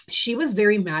 She was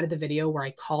very mad at the video where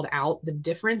I called out the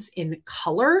difference in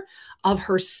color of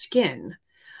her skin.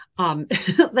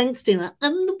 Thanks to that,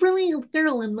 I'm the brilliant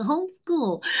girl in the whole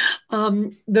school.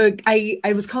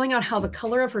 I was calling out how the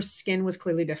color of her skin was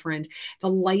clearly different. The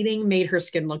lighting made her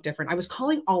skin look different. I was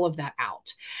calling all of that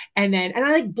out. And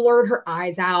I like blurred her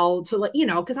eyes out to like,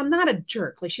 because I'm not a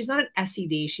jerk. Like she's not an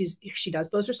SED. She does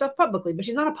post her stuff publicly, but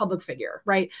she's not a public figure.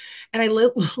 Right. And I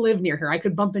live near her. I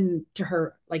could bump into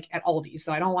her like at Aldi's.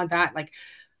 So I don't want that. Like,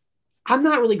 I'm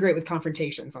not really great with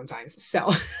confrontation sometimes.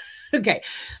 So, okay.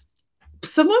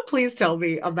 Someone please tell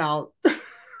me about I'm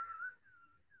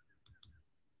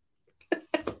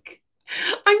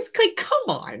like,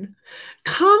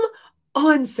 come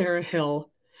on, Sarah Hill.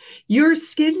 Your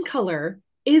skin color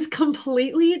is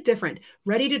completely different.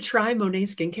 Ready to try Monet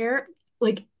skincare?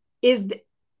 Like,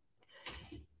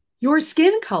 your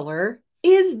skin color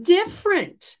is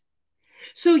different.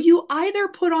 So you either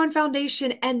put on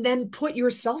foundation and then put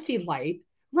your selfie light,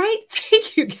 right?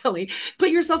 Thank you, Kelly. Put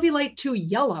your selfie light to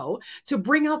yellow to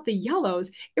bring out the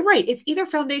yellows. Right. It's either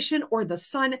foundation or the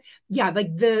sun. Yeah.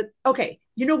 Like okay.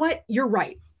 You know what? You're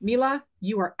right. Mila,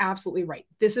 you are absolutely right.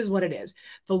 This is what it is.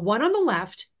 The one on the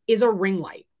left is a ring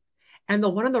light and the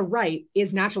one on the right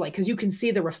is natural light because you can see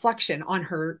the reflection on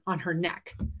her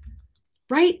neck,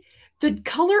 right? The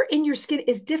color in your skin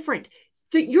is different.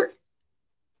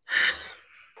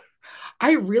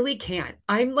 I really can't.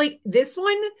 I'm like, this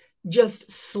one just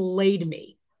slayed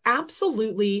me.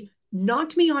 Absolutely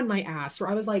knocked me on my ass where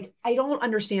I was like, I don't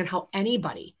understand how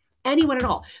anyone at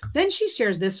all. Then she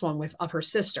shares this one of her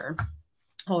sister.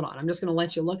 Hold on. I'm just going to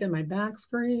let you look at my back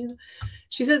screen.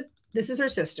 She says, this is her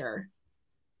sister.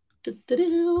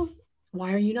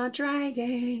 Why are you not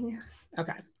dragging?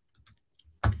 Okay.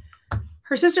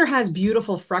 Her sister has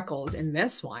beautiful freckles in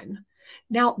this one.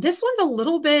 Now, this one's a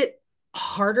little bit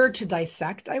harder to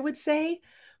dissect, I would say,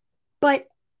 but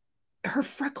her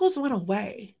freckles went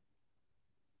away.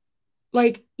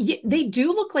 Like, they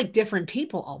do look like different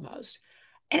people almost.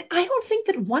 And I don't think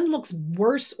that one looks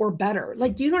worse or better.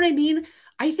 Like, do you know what I mean?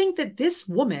 I think that this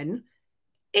woman,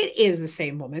 it is the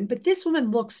same woman, but this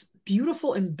woman looks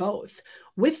beautiful in both,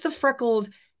 with the freckles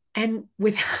and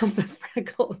without the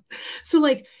freckles. So,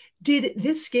 like, did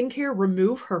this skincare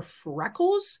remove her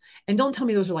freckles? And don't tell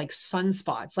me those are like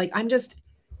sunspots. Like,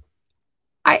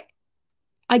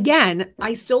 again,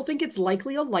 I still think it's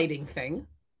likely a lighting thing.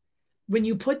 When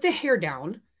you put the hair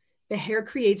down, the hair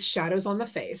creates shadows on the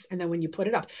face. And then when you put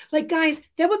it up, like, guys,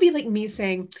 that would be like me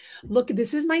saying, look,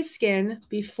 this is my skin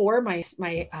before my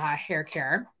hair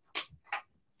care.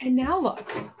 And now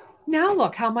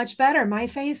look how much better my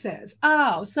face is.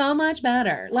 Oh, so much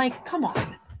better. Like, come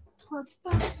on, for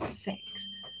fuck's sakes.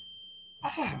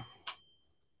 Oh.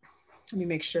 Let me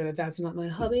make sure that that's not my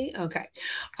hubby. Okay.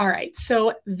 All right.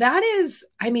 So that is,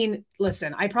 I mean,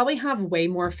 listen, I probably have way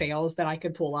more fails that I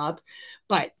could pull up,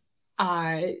 but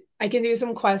I can do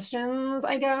some questions,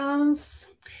 I guess.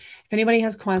 If anybody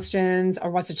has questions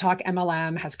or wants to talk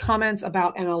MLM, has comments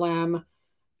about MLM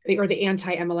or the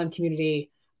anti-MLM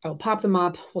community, I will pop them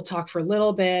up. We'll talk for a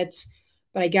little bit,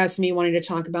 but I guess me wanting to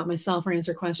talk about myself or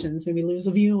answer questions, maybe lose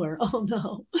a viewer. Oh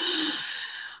no.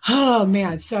 Oh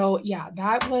man. So yeah,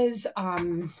 that was,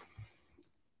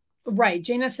 right.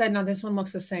 Jana said, no, this one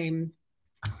looks the same,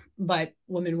 but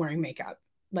women wearing makeup,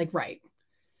 like, right.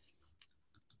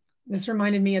 This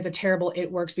reminded me of the terrible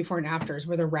It Works Before and Afters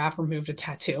where the rap removed a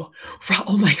tattoo.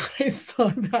 Oh my God, I saw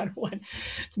that one.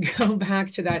 Go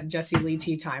back to that Jessie Lee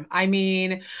tea time. I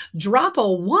mean, drop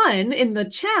a 1 in the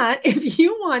chat if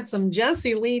you want some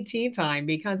Jessie Lee tea time,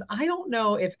 because I don't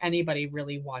know if anybody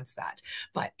really wants that.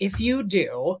 But if you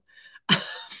do,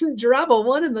 drop a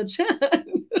 1 in the chat.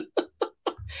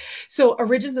 So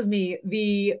Origins of Me,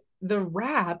 the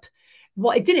rap,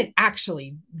 well, it didn't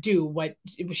actually do what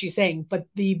she's saying, but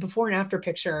the before and after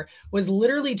picture was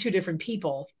literally 2 different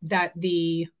people that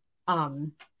the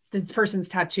person's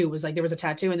tattoo was like, there was a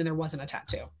tattoo and then there wasn't a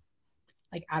tattoo,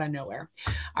 like out of nowhere.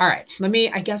 All right.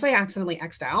 I guess I accidentally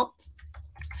X'd out.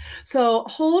 So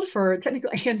hold for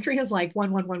technical. Andrea's like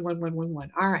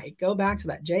 1111111. All right. Go back to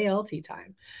that JLT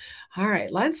time. All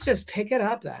right. Let's just pick it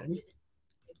up then.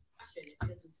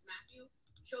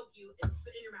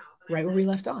 Right where we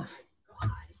left off. God,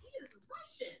 he is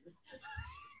Russian.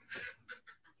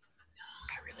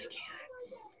 I really can't.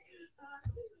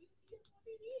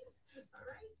 All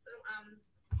right, so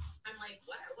I'm like,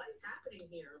 what is happening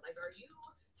here? Like, are you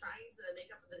trying to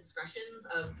make up the discretions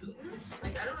of Putin?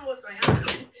 Like, I don't know what's going on.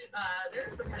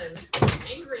 There's some kind of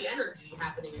angry energy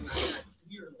happening in my life,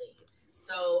 clearly.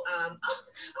 So,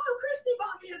 Christy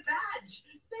bought me a badge.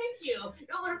 Thank you.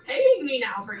 Y'all are paying me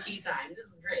now for key time. This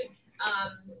is great.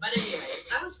 But anyways,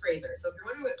 that was Fraser. So if you're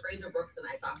wondering what Fraser Brooks and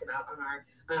I talked about on our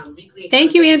weekly,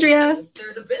 thank you, Andrea.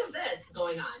 There's a bit of this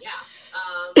going on, yeah.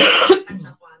 Catch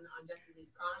up on Jessie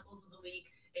Lee's Chronicles of the Week,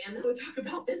 and then we talk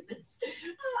about business.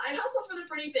 I hustle for the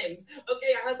pretty things.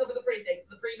 Okay, I hustle for the pretty things,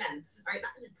 the pretty men. All right,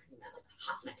 not the pretty men, like the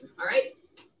hot men. All right.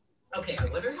 Okay, I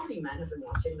wonder how many men have been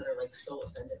watching that are like so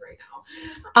offended right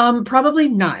now. Probably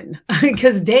none,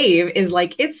 because Dave is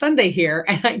like, it's Sunday here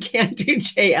and I can't do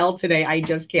JL today. I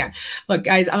just can't. Look,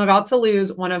 guys, I'm about to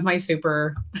lose one of my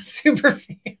super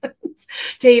fans.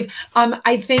 Dave,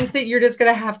 I think that you're just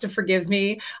gonna have to forgive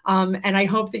me. And I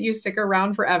hope that you stick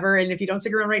around forever. And if you don't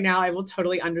stick around right now, I will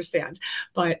totally understand.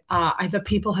 But the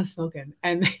people have spoken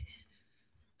and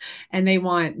they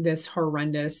want this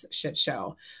horrendous shit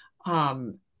show.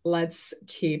 Let's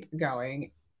keep going.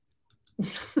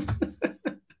 I'm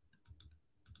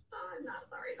not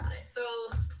sorry about it. So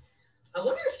I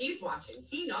wonder if he's watching.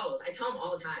 He knows. I tell him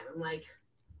all the time. I'm like,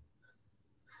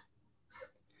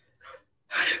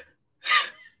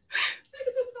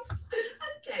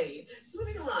 okay,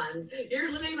 moving on.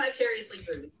 You're living vicariously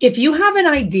through me. If you have an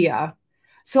idea,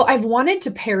 so I've wanted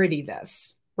to parody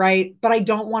this, right? But I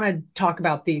don't want to talk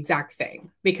about the exact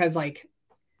thing because, like,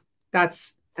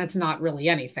 that's not really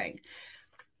anything.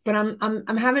 But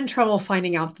I'm having trouble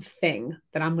finding out the thing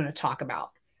that I'm going to talk about.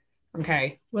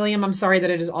 Okay, William, I'm sorry that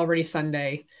it is already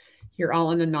Sunday. You're all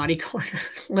in the naughty corner.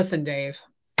 Listen, Dave,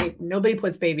 nobody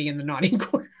puts baby in the naughty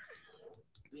corner.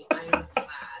 I am glad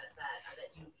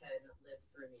that you can live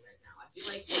through me right now. I feel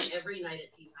like every night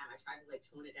at tea time, I try to like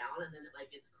tone it down, and then it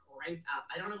like gets cranked up.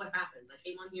 I don't know what happens. I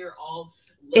came on here all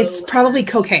low. It's probably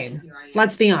cocaine.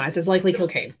 Let's be honest. It's likely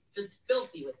cocaine. Just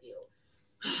filthy with you.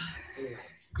 Anyway,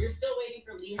 you're still waiting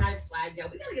for Lehigh swag. Yeah,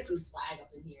 we gotta get some swag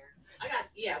up in here. we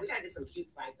gotta get some cute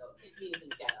swag though.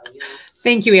 Ghetto, you know?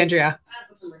 Thank you, Andrea. Gotta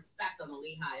put some respect on the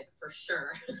Lehigh for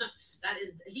sure. That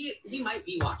is, he might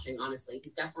be watching, honestly.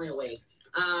 He's definitely awake.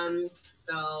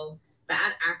 So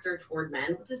bad actor toward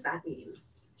men. What does that mean?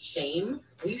 Shame?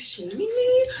 Are you shaming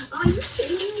me? Are you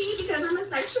shaming me because I'm a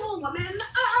sexual woman?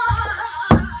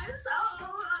 I'm so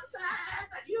upset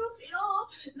that you feel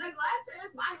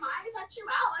neglected by my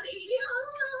sexuality.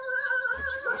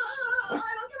 I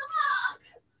don't give a fuck.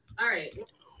 All right.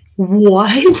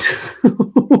 What?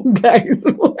 Guys,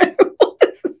 what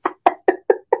was that?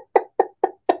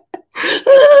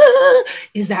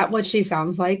 Is that what she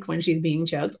sounds like when she's being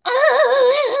choked?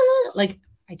 Like,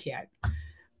 I can't.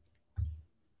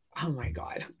 Oh my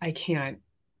God, I can't.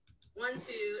 1,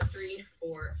 2, 3,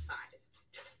 4,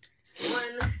 5.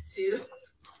 1, 2.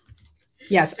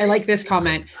 Yes, I like this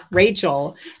comment.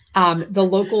 Rachel, the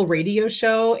local radio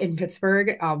show in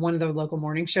Pittsburgh, one of the local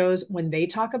morning shows, when they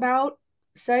talk about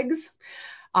segs,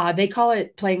 they call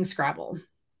it playing Scrabble.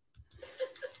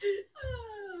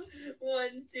 1,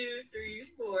 2, 3,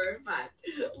 4, 5.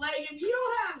 Like, if you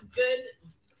don't have good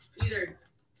either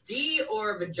D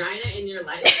or vagina in your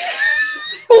life.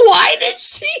 Why did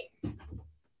she?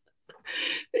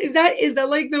 Is that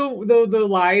like the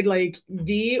line, like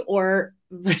D or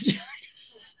vagina?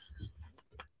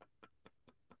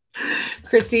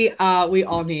 Christy, we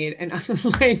all need, and I'm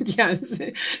like, yes,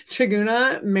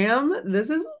 Triguna, ma'am, this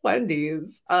is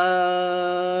Wendy's.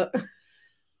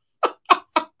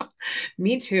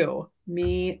 Me too.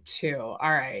 All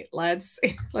right, let's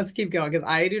keep going because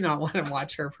I do not want to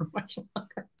watch her for much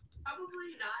longer.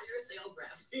 Probably not your sales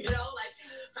rep, you know, like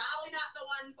probably not the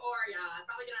one for you. I'm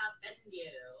probably gonna offend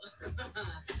you.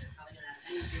 Probably gonna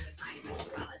offend you with my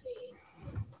sexuality.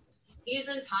 He's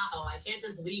in Tahoe. I can't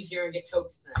just leave here and get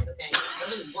choked tonight, okay? It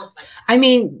doesn't work like that. I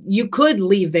mean, you could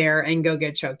leave there and go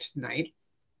get choked tonight.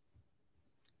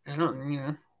 I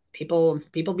don't, people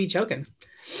be choking.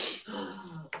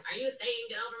 Are you saying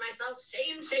get over myself?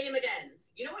 Shame again.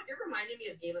 You know what? You're reminding me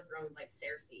of Game of Thrones, like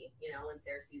Cersei. You know, when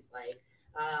Cersei's like,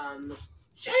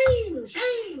 shame.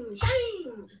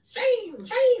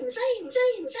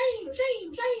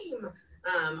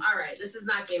 All right, this is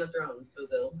not Game of Thrones,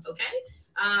 boo-boo, okay?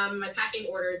 My packing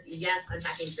orders, yes, I'm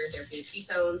packing pure therapeutic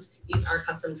ketones. These are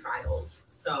custom trials.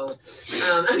 So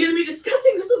I'm going to be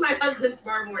discussing this with my husband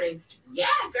tomorrow morning. Yeah,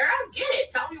 girl, get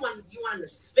it. Tell me when you want him to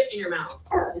spit in your mouth.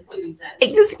 That's what he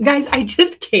says. I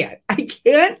just can't. I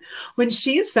can't. When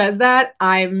she says that,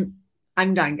 I'm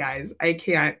done, guys. I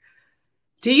can't.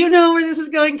 Do you know where this is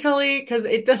going, Kelly? Because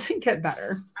it doesn't get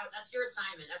better. Oh, that's your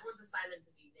assignment. Everyone's assignment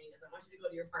this evening is I want you to go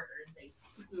to your partner and say,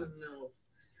 no.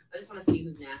 I just want to see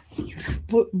who's nasty.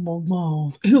 Spit in my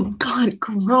mouth. Oh, God,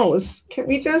 gross. Can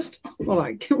we just, hold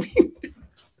on, can we?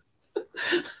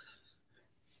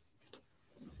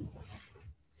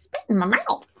 Spit in my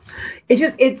mouth.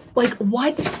 It's like,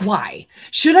 what? Why?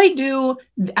 Should I do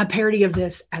a parody of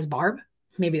this as Barb?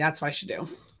 Maybe that's what I should do.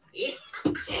 See?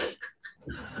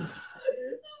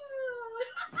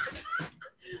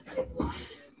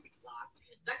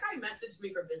 That guy messaged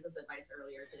me for business advice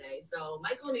earlier today, so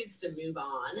Michael needs to move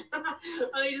on.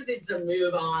 He just needs to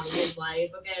move on in his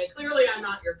life, okay? Clearly, I'm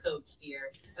not your coach,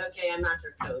 dear. Okay, I'm not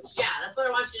your coach. Yeah, that's what I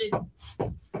want you to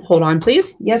do. Hold on,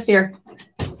 please. Yes, dear.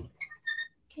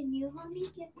 Can you help me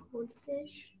get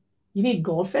goldfish? You need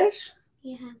goldfish?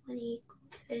 Yeah, I want to eat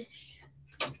goldfish.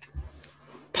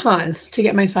 Pause to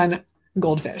get my son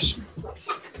goldfish.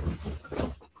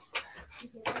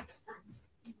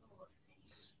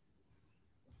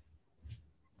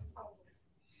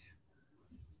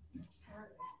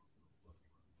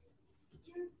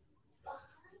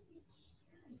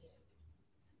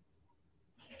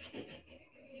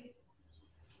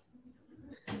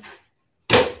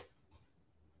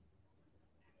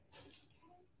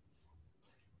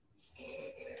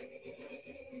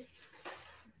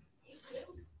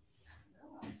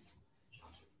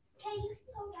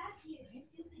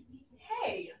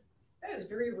 Hey, that is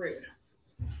very rude.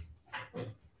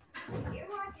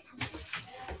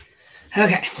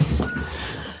 Okay.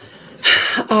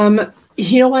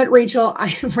 You know what, Rachel?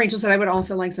 Rachel said I would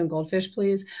also like some goldfish,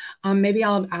 please. Maybe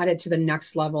I'll add it to the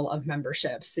next level of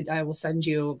memberships. I will send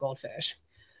you goldfish.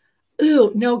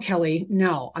 Ooh, no, Kelly,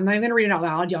 no. I'm not even gonna read it out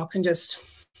loud. Y'all can just.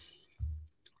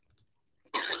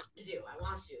 I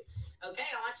want you. Okay,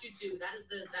 I want you to.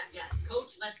 Yes,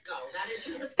 coach, let's go. That is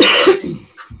your assignment.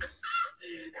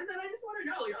 And then I just want to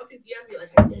know, y'all can DM me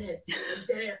like, I did it.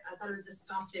 I thought it was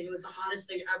disgusting. It was the hottest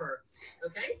thing ever.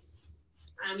 Okay?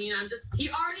 I mean, he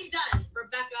already does.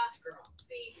 Rebecca, girl.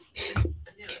 See, I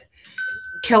knew it.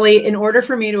 Kelly, in order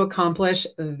for me to accomplish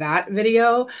that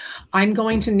video, I'm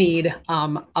going to need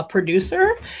a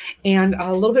producer and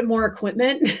a little bit more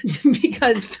equipment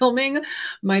because filming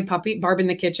my puppy Barb in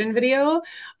the kitchen video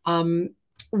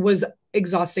was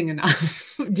exhausting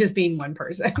enough just being one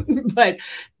person. But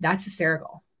that's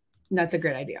hysterical. That's a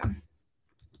great idea.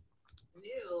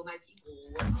 Ew, my people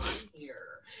were on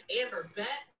here. Amber, bet.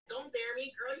 Don't dare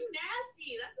me, girl. You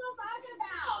nasty. That's what I'm talking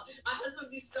about. My husband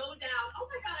would be so down. Oh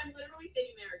my God, I'm literally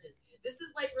saving marriages. This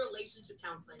is like relationship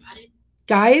counseling.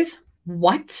 Guys,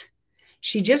 what?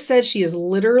 She just said she is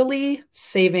literally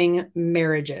saving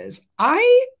marriages.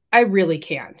 I really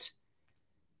can't.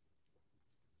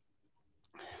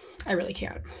 I really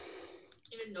can't.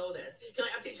 Even know this. Can I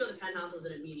update you on the penthouse? Was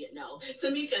an immediate no.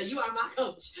 Tamika, you are my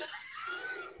coach.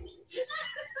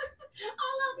 I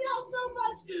love y'all so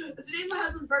much. Today's my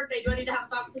husband's birthday. Do I need to have a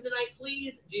talk with him tonight?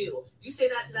 Please do. You say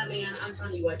that to that man, I'm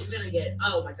telling you what, you're gonna get.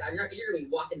 Oh my God, you're gonna be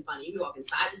walking funny. You be walking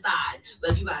side to side,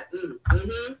 like you got.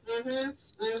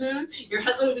 Your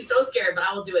husband will be so scared, but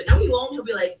I will do it. No, he won't. He'll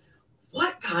be like,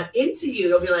 "What got into you?"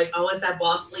 He'll be like, "Oh, it's that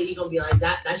boss lady." Gonna be like,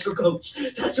 That's your coach.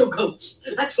 That's your coach.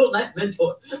 That's your life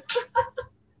mentor."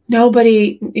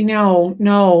 Nobody.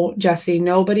 No, Jesse.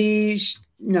 Nobody.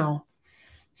 No.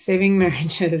 Saving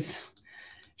marriages.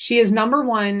 She is number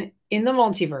one in the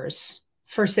multiverse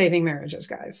for saving marriages,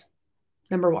 guys.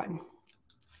 Number one.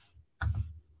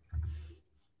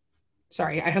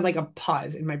 Sorry, I had like a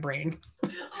pause in my brain. I'll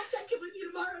check in with you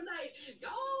tomorrow night.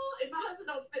 Y'all, if my husband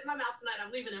don't spit in my mouth tonight,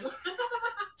 I'm leaving him. Girl, how do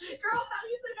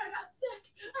you think I got sick?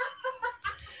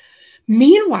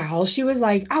 Meanwhile, she was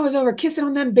like, I was over kissing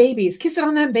on them babies. Kissing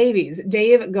on them babies.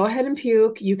 Dave, go ahead and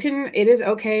puke. You can, it is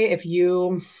okay if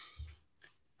you...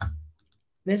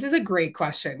 This is a great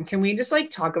question. Can we just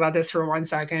like talk about this for 1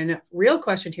 second? Real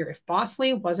question here. If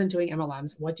Bosley wasn't doing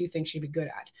MLMs, what do you think she'd be good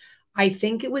at? I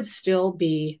think it would still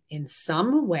be in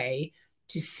some way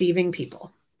deceiving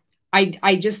people.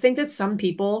 I just think that some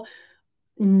people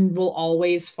will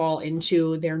always fall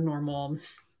into their normal,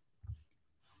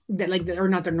 or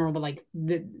not their normal, like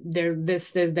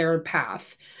this is their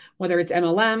path, whether it's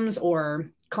MLMs or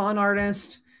con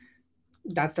artist,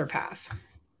 that's their path.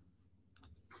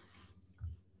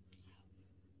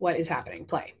 What is happening?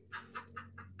 Play.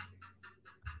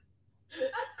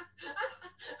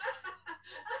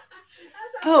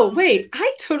 Oh, wait.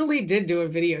 I totally did do a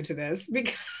video to this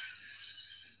because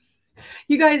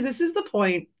you guys, this is the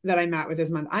point that I'm at with this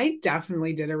month. I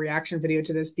definitely did a reaction video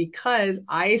to this because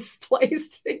I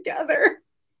spliced together.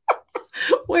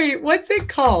 Wait, what's it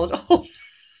called? Oh,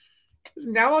 because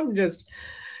now I'm just,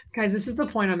 guys, this is the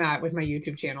point I'm at with my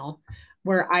YouTube channel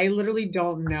where I literally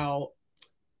don't know.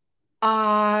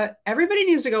 Everybody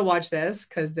needs to go watch this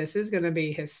because this is going to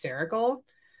be hysterical.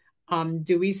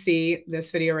 Do we see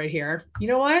this video right here? You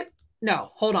know what?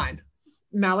 No, hold on.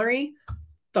 Mallory,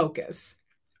 focus.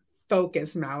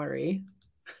 Focus, Mallory.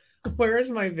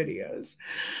 Where's my videos?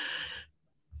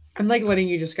 I'm like letting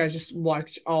you guys just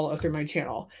watch all through my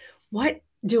channel. What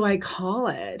do I call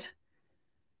it?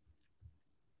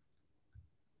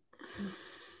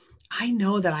 I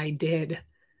know that I did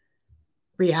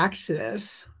react to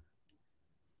this.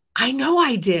 I know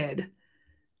I did.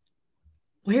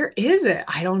 Where is it?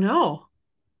 I don't know.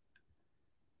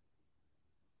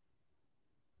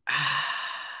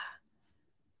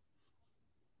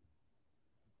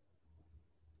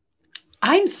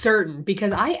 I'm certain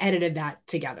because I edited that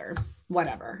together.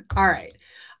 Whatever. All right.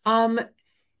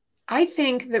 I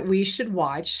think that we should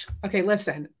watch. Okay,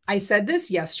 listen. I said this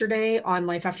yesterday on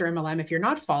Life After MLM. If you're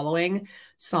not following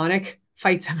Sonic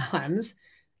Fights MLMs,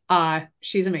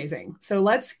 she's amazing. So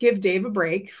let's give Dave a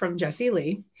break from Jessie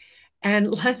Lee and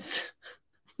let's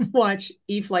watch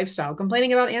Eve Lifestyle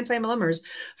complaining about anti-MLMers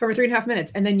for over 3.5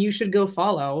 minutes. And then you should go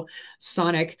follow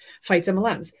Sonic Fights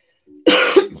MLMs.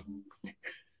 What's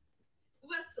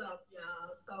up,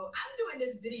 y'all? So I'm doing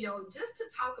this video just to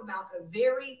talk about a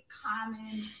very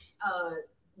common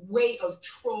way of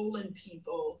trolling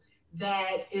people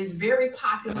that is very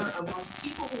popular amongst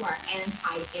people who are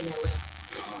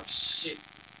anti-MLM. Oh, shit.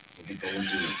 For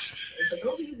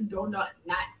those of you who do not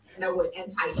know what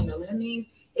anti-MLM means,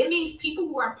 it means people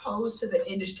who are opposed to the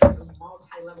industry of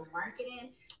multi-level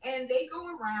marketing, and they go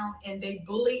around and they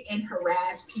bully and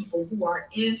harass people who are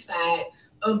inside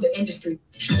of the industry.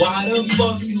 Why the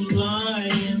fuck you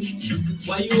lying?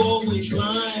 Why you always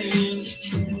lying?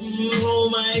 Oh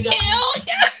my God. Hell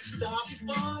yeah. Stop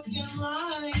fucking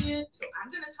lying. So I'm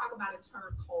going to talk about a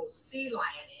term called sea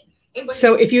lioning.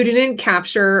 So if you didn't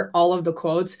capture all of the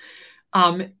quotes,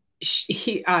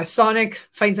 Sonic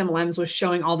Fights MLMs was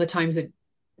showing all the times that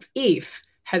Eve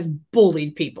has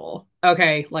bullied people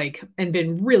Okay. Like, and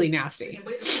been really nasty. And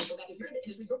wait a minute, so that if you're in the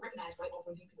industry, you'll recognize right off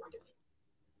when these people are doing it.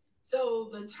 So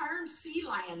the term sea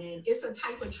lioning is a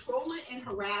type of trolling and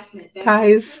harassment that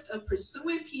consists of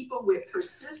pursuing people with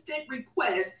persistent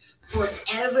requests for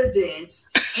evidence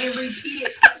and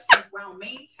repeated questions while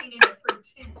maintaining a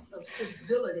pretense of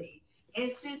civility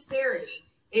and sincerity.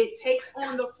 It takes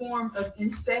on the form of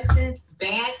incessant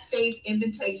bad faith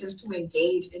invitations to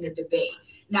engage in a debate.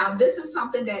 Now, this is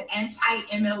something that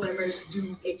anti-MLMers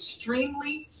do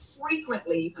extremely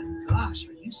frequently. Oh my gosh,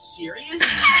 are you serious?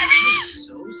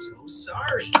 I'm so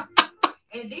sorry.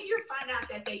 And then you find out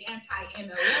that they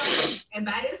anti-MLM, and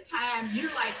by this time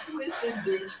you're like, who is this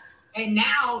bitch? And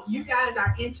now you guys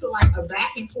are into like a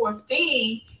back and forth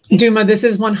thing. Duma, this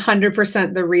is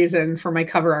 100% the reason for my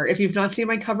cover art. If you've not seen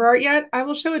my cover art yet, I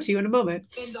will show it to you in a moment.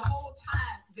 And the whole time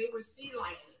they were sea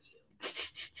lioning you.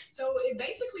 So it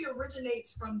basically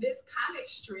originates from this comic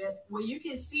strip where you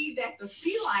can see that the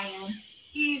sea lion,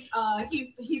 he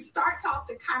starts off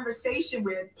the conversation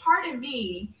with, pardon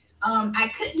me, I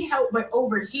couldn't help but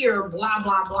overhear blah,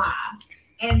 blah, blah.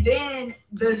 And then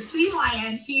the sea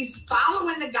lion, he's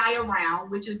following the guy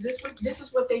around, which is this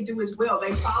is what they do as well.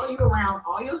 They follow you around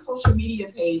all your social media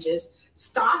pages,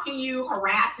 stalking you,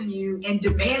 harassing you, and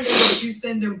demanding that you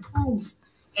send them proof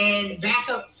and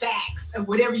backup facts of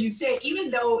whatever you said.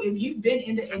 Even though if you've been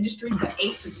in the industry for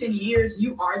 8 to 10 years,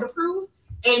 you are the proof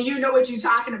and you know what you're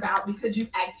talking about because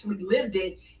you've actually lived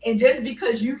it. And just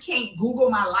because you can't Google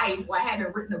my life or I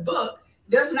haven't written a book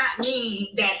does not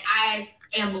mean that I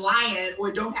am lying or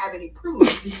don't have any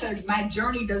proof, because my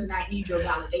journey does not need your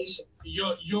validation.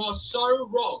 You're so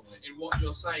wrong in what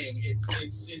you're saying.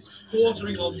 It's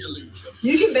bordering on delusion.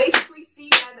 You can basically see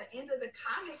by the end of the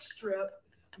comic strip,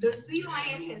 the sea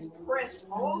lion has pressed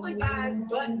all the guy's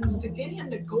buttons to get him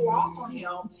to go off on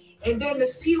him, and then the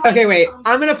sea lion. Okay, wait.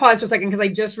 I'm gonna pause for a second because I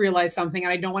just realized something,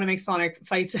 and I don't want to make Sonic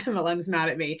Fights MLMs mad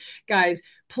at me, guys.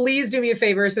 Please do me a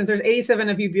favor, since there's 87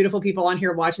 of you beautiful people on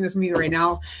here watching this movie right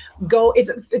now. Go.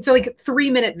 It's like a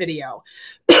 3-minute video.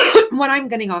 When I'm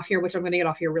getting off here, which I'm gonna get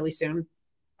off here really soon,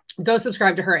 go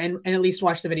subscribe to her and at least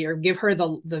watch the video, or give her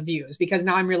the views, because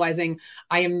now I'm realizing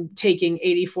I am taking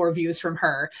 84 views from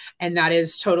her, and that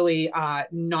is totally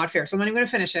not fair. So I'm not even going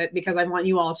to finish it because I want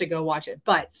you all to go watch it.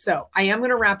 But so I am going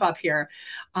to wrap up here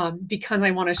because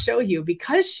I want to show you,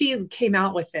 because she came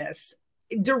out with this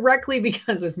directly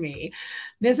because of me.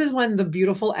 This is when the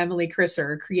beautiful Emily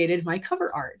Crisser created my cover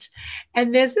art.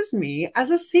 And this is me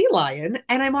as a sea lion,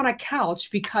 and I'm on a couch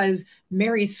because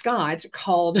Mary Scott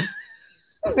called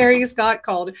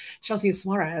Chelsea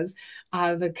Suarez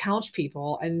the couch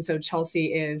people. And so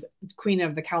Chelsea is queen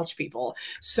of the couch people.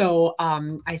 So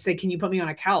I said, can you put me on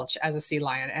a couch as a sea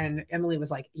lion? And Emily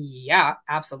was like, yeah,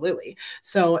 absolutely.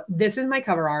 So this is my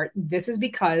cover art. This is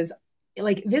because,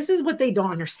 like, this is what they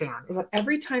don't understand, is that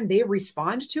every time they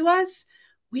respond to us,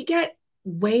 we get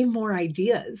way more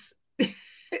ideas.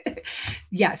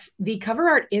 Yes, the cover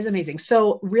art is amazing.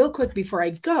 So real quick before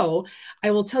I go,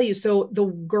 I will tell you, so the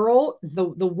girl,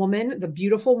 the woman, the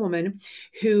beautiful woman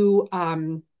who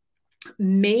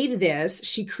made this,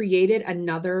 she created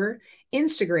another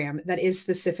Instagram that is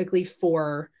specifically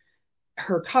for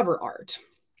her cover art.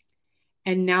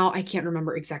 And now I can't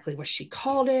remember exactly what she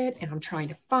called it, and I'm trying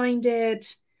to find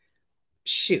it.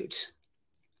 Shoot.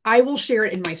 I will share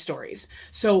it in my stories.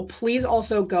 So please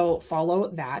also go follow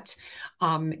that.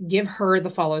 Give her the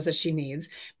follows that she needs,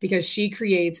 because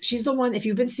she's the one, if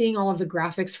you've been seeing all of the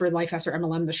graphics for Life After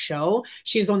MLM, the show,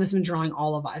 she's the one that's been drawing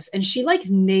all of us. And she like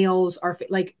nails our,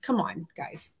 like, come on,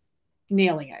 guys.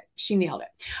 Nailing it. She nailed it.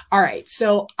 All right.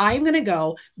 So I'm going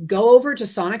to go over to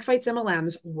Sonic Fights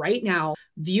MLMs right now,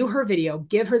 view her video,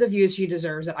 give her the views she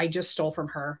deserves that I just stole from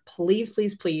her. Please,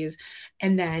 please, please.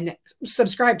 And then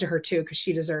subscribe to her too, because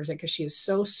she deserves it, because she is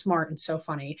so smart and so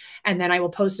funny. And then I will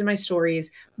post in my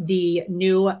stories the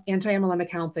new anti-MLM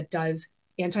account that does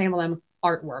anti-MLM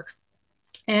artwork.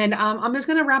 And I'm just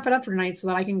going to wrap it up for tonight so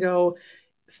that I can go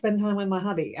spend time with my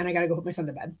hubby, and I got to go put my son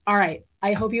to bed. All right.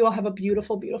 I hope you all have a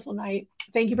beautiful, beautiful night.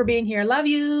 Thank you for being here. Love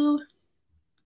you.